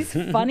 and she's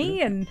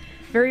funny and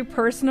very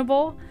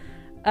personable.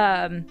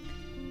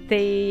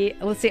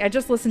 Let's see, I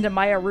just listened to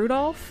Maya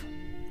Rudolph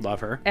Love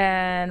her.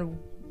 and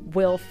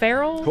Will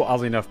Ferrell. Who,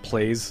 oddly enough,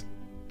 plays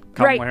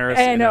Kamala Right, Harris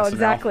I in know, SNL.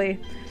 exactly.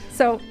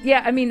 So,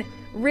 yeah, I mean,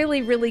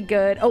 really, really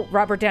good. Oh,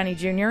 Robert Downey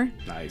Jr.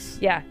 Nice.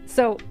 Yeah,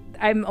 so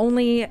I'm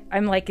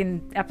like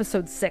in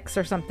episode 6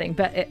 or something,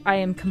 but I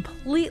am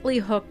completely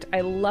hooked.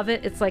 I love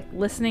it. It's like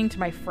listening to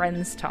my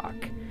friends talk.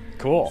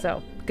 Cool.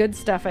 So, good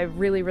stuff. I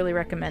really, really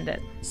recommend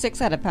it.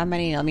 6 out of how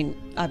many? I mean,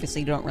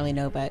 obviously you don't really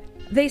know, but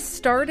They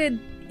started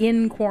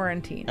in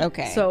quarantine.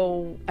 Okay.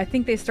 So, I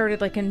think they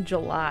started like in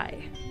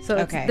July. So,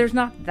 Okay. there's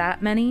not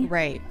that many.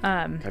 right.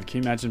 God,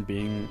 can you imagine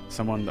being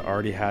someone that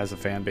already has a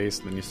fan base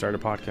and then you start a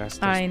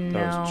podcast? I Those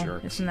know.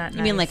 jerks. Isn't that nice?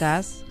 You mean like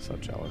us? So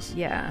jealous.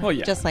 Yeah. Well,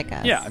 yeah. Just like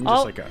us. Yeah, I'm just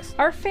All- like us.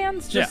 Our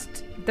fans Yeah.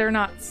 just, they're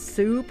not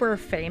super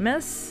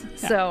famous.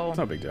 Yeah, So, it's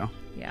no big deal.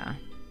 yeah,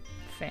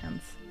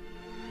 fans.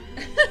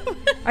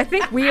 I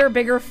think we are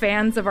bigger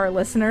fans of our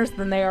listeners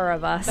than they are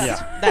of us.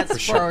 Yeah, That's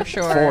for sure.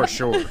 For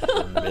sure.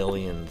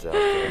 Millions out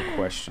there.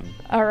 Question.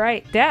 All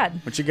right,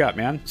 Dad. What you got,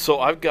 man? So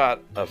I've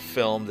got a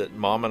film that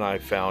Mom and I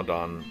found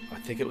on, I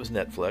think it was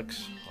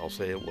Netflix. I'll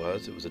say it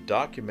was. It was a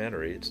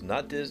documentary. It's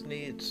not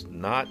Disney. It's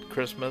not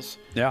Christmas.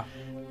 Yeah.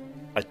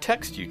 I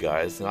text you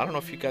guys, and I don't know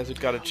if you guys have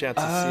got a chance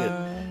to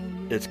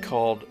see it. It's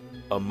called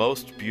A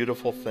Most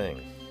Beautiful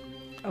Thing.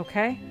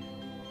 Okay.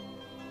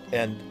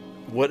 And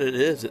what it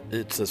is,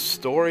 it's a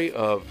story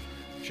of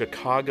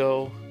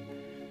Chicago,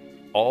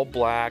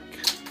 all-black,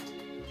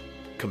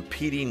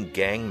 competing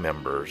gang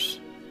members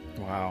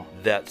Wow.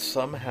 that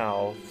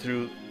somehow,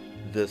 through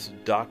this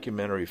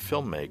documentary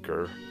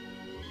filmmaker,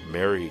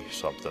 Mary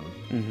something,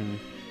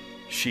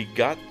 she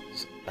got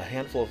a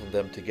handful of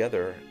them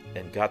together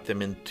and got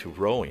them into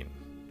rowing.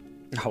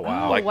 Oh,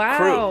 wow. Like wow.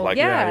 crew, like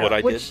yeah, what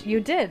I which did. you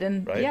did,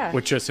 and Right? yeah.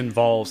 Which just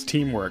involves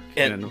teamwork.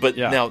 But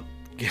yeah. now,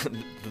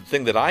 the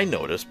thing that I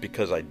noticed,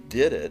 because I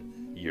did it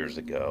years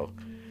ago,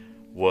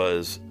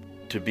 was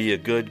to be a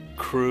good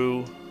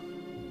crew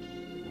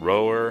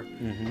rower,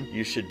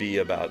 you should be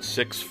about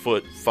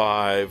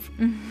 6'5",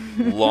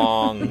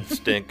 long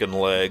stinking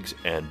legs,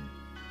 and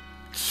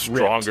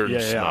stronger Yeah,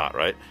 than yeah. snot,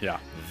 right? Yeah.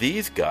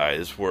 These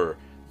guys were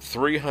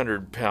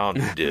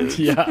 300-pound dudes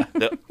Yeah.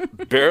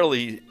 that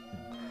barely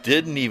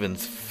didn't even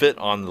fit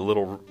on the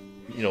little,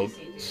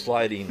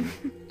 sliding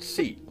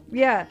seat.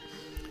 Yeah.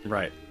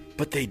 Right.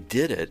 But they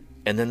did it,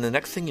 and then the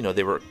next thing you know,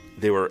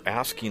 they were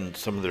asking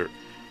some of their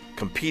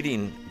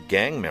competing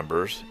gang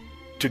members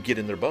to get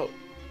in their boat.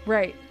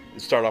 Right.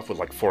 It started off with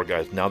like 4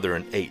 guys. Now they're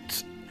in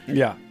 8s.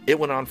 Yeah. It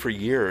went on for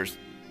years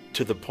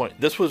to the point.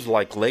 This was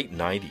like late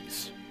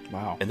 90s,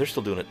 Wow. and they're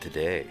still doing it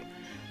today.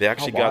 They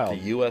actually Oh, got the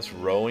wild. U.S.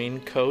 rowing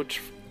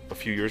coach a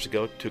few years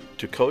ago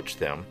to coach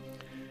them,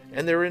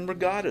 and they're in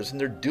regattas and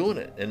they're doing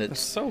it, and That's it's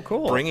so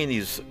cool. bringing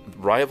these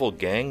rival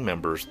gang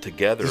members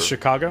together Is it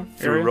Chicago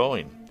through area?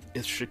 rowing.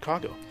 It's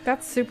Chicago.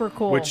 That's super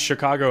cool. Which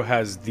Chicago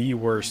has the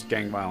worst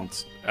gang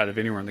violence out of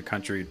anywhere in the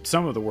country.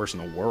 Some of the worst in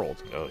the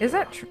world. Oh, Is yeah.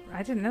 that true?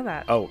 I didn't know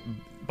that. Oh,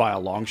 by a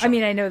long shot. I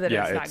mean, I know that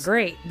Yeah, it's not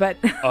great, but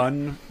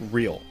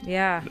unreal.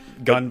 yeah.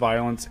 Gun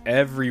violence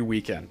every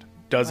weekend.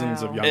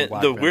 Dozens Wow. of young And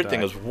black the men weird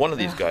thing died. is, one of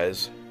these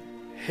guys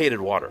hated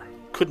water,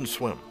 couldn't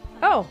swim,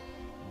 Oh,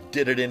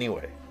 did it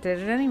anyway. did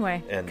it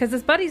anyway. And- Because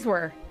his buddies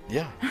were.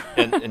 Yeah,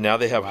 and now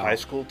they have high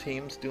school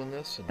teams doing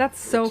this. And That's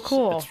so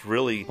cool. It's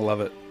really, I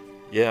love it.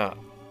 yeah,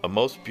 a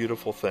most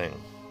beautiful thing.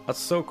 That's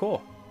so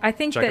cool. I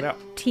think Check it that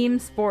out. team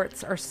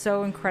sports are so I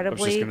was just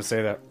incredibly. going to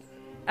say that.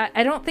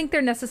 I don't think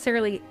they're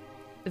necessarily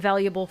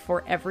valuable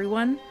for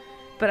everyone,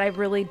 but I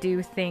really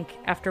do think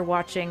after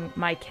watching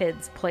my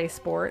kids play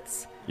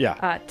sports,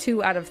 Yeah.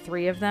 2 out of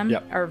 3 of them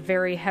Yep. are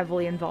very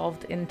heavily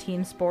involved in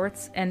team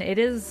sports, and it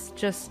is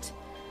just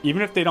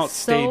Even if they don't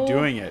stay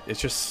doing it,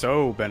 it's just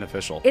so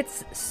beneficial.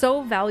 It's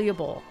so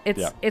valuable.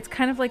 It's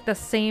kind of like the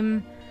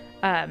same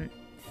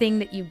thing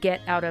that you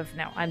get out of,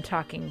 now I'm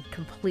talking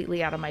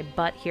completely out of my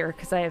butt here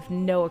because I have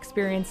no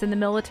experience in the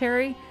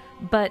military,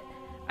 but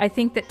I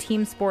think that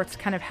team sports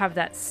kind of have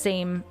that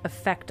same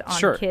effect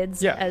on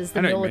kids as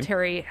the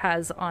military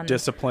has on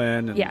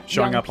discipline and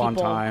showing up on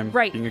time,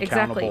 right? Being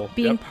accountable,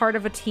 exactly. Being part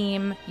of a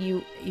team,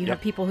 you have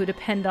people who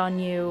depend on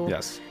you.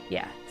 Yes.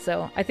 Yeah.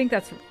 So I think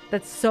that's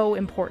so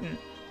important.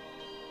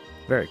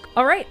 Very cool.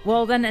 All right.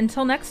 Well, then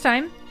until next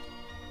time.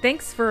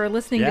 Thanks for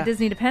listening to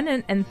Disney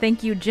Dependent, and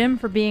thank you, Jim,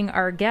 for being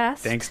our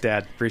guest. Thanks,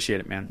 Dad.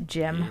 Appreciate it, man.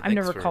 Jim. Yeah, I've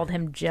never called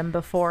him Jim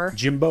before.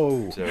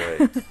 Jimbo. It's all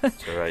right.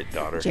 It's all right,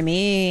 daughter.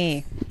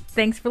 Jimmy.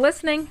 Thanks for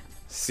listening.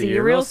 See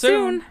you real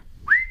soon.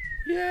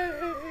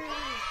 Yay!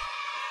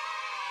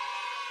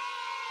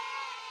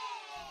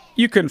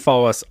 You can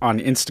follow us on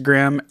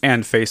Instagram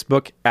and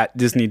Facebook at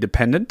Disney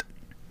Dependent.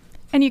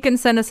 And you can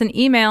send us an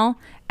email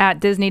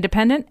at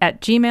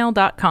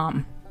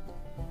disneydependent@gmail.com.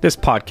 This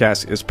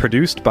podcast is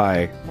produced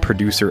by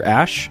producer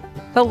Ash.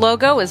 The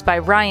logo is by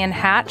Ryan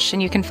Hatch,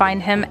 and you can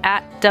find him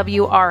at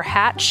WR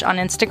Hatch on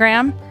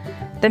Instagram.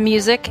 The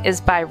music is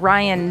by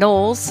Ryan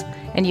Knowles,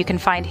 and you can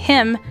find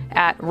him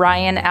at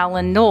Ryan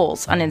Allen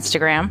Knowles on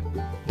Instagram.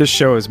 This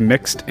show is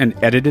mixed and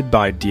edited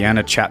by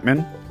Deanna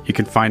Chapman. You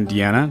can find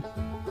Deanna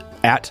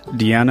at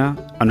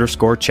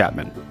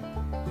Deanna_Chapman.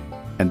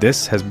 And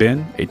this has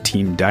been a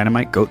Team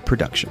Dynamite Goat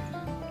production.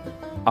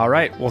 All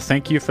right. Well,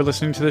 thank you for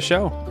listening to the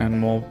show,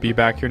 and we'll be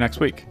back here next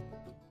week.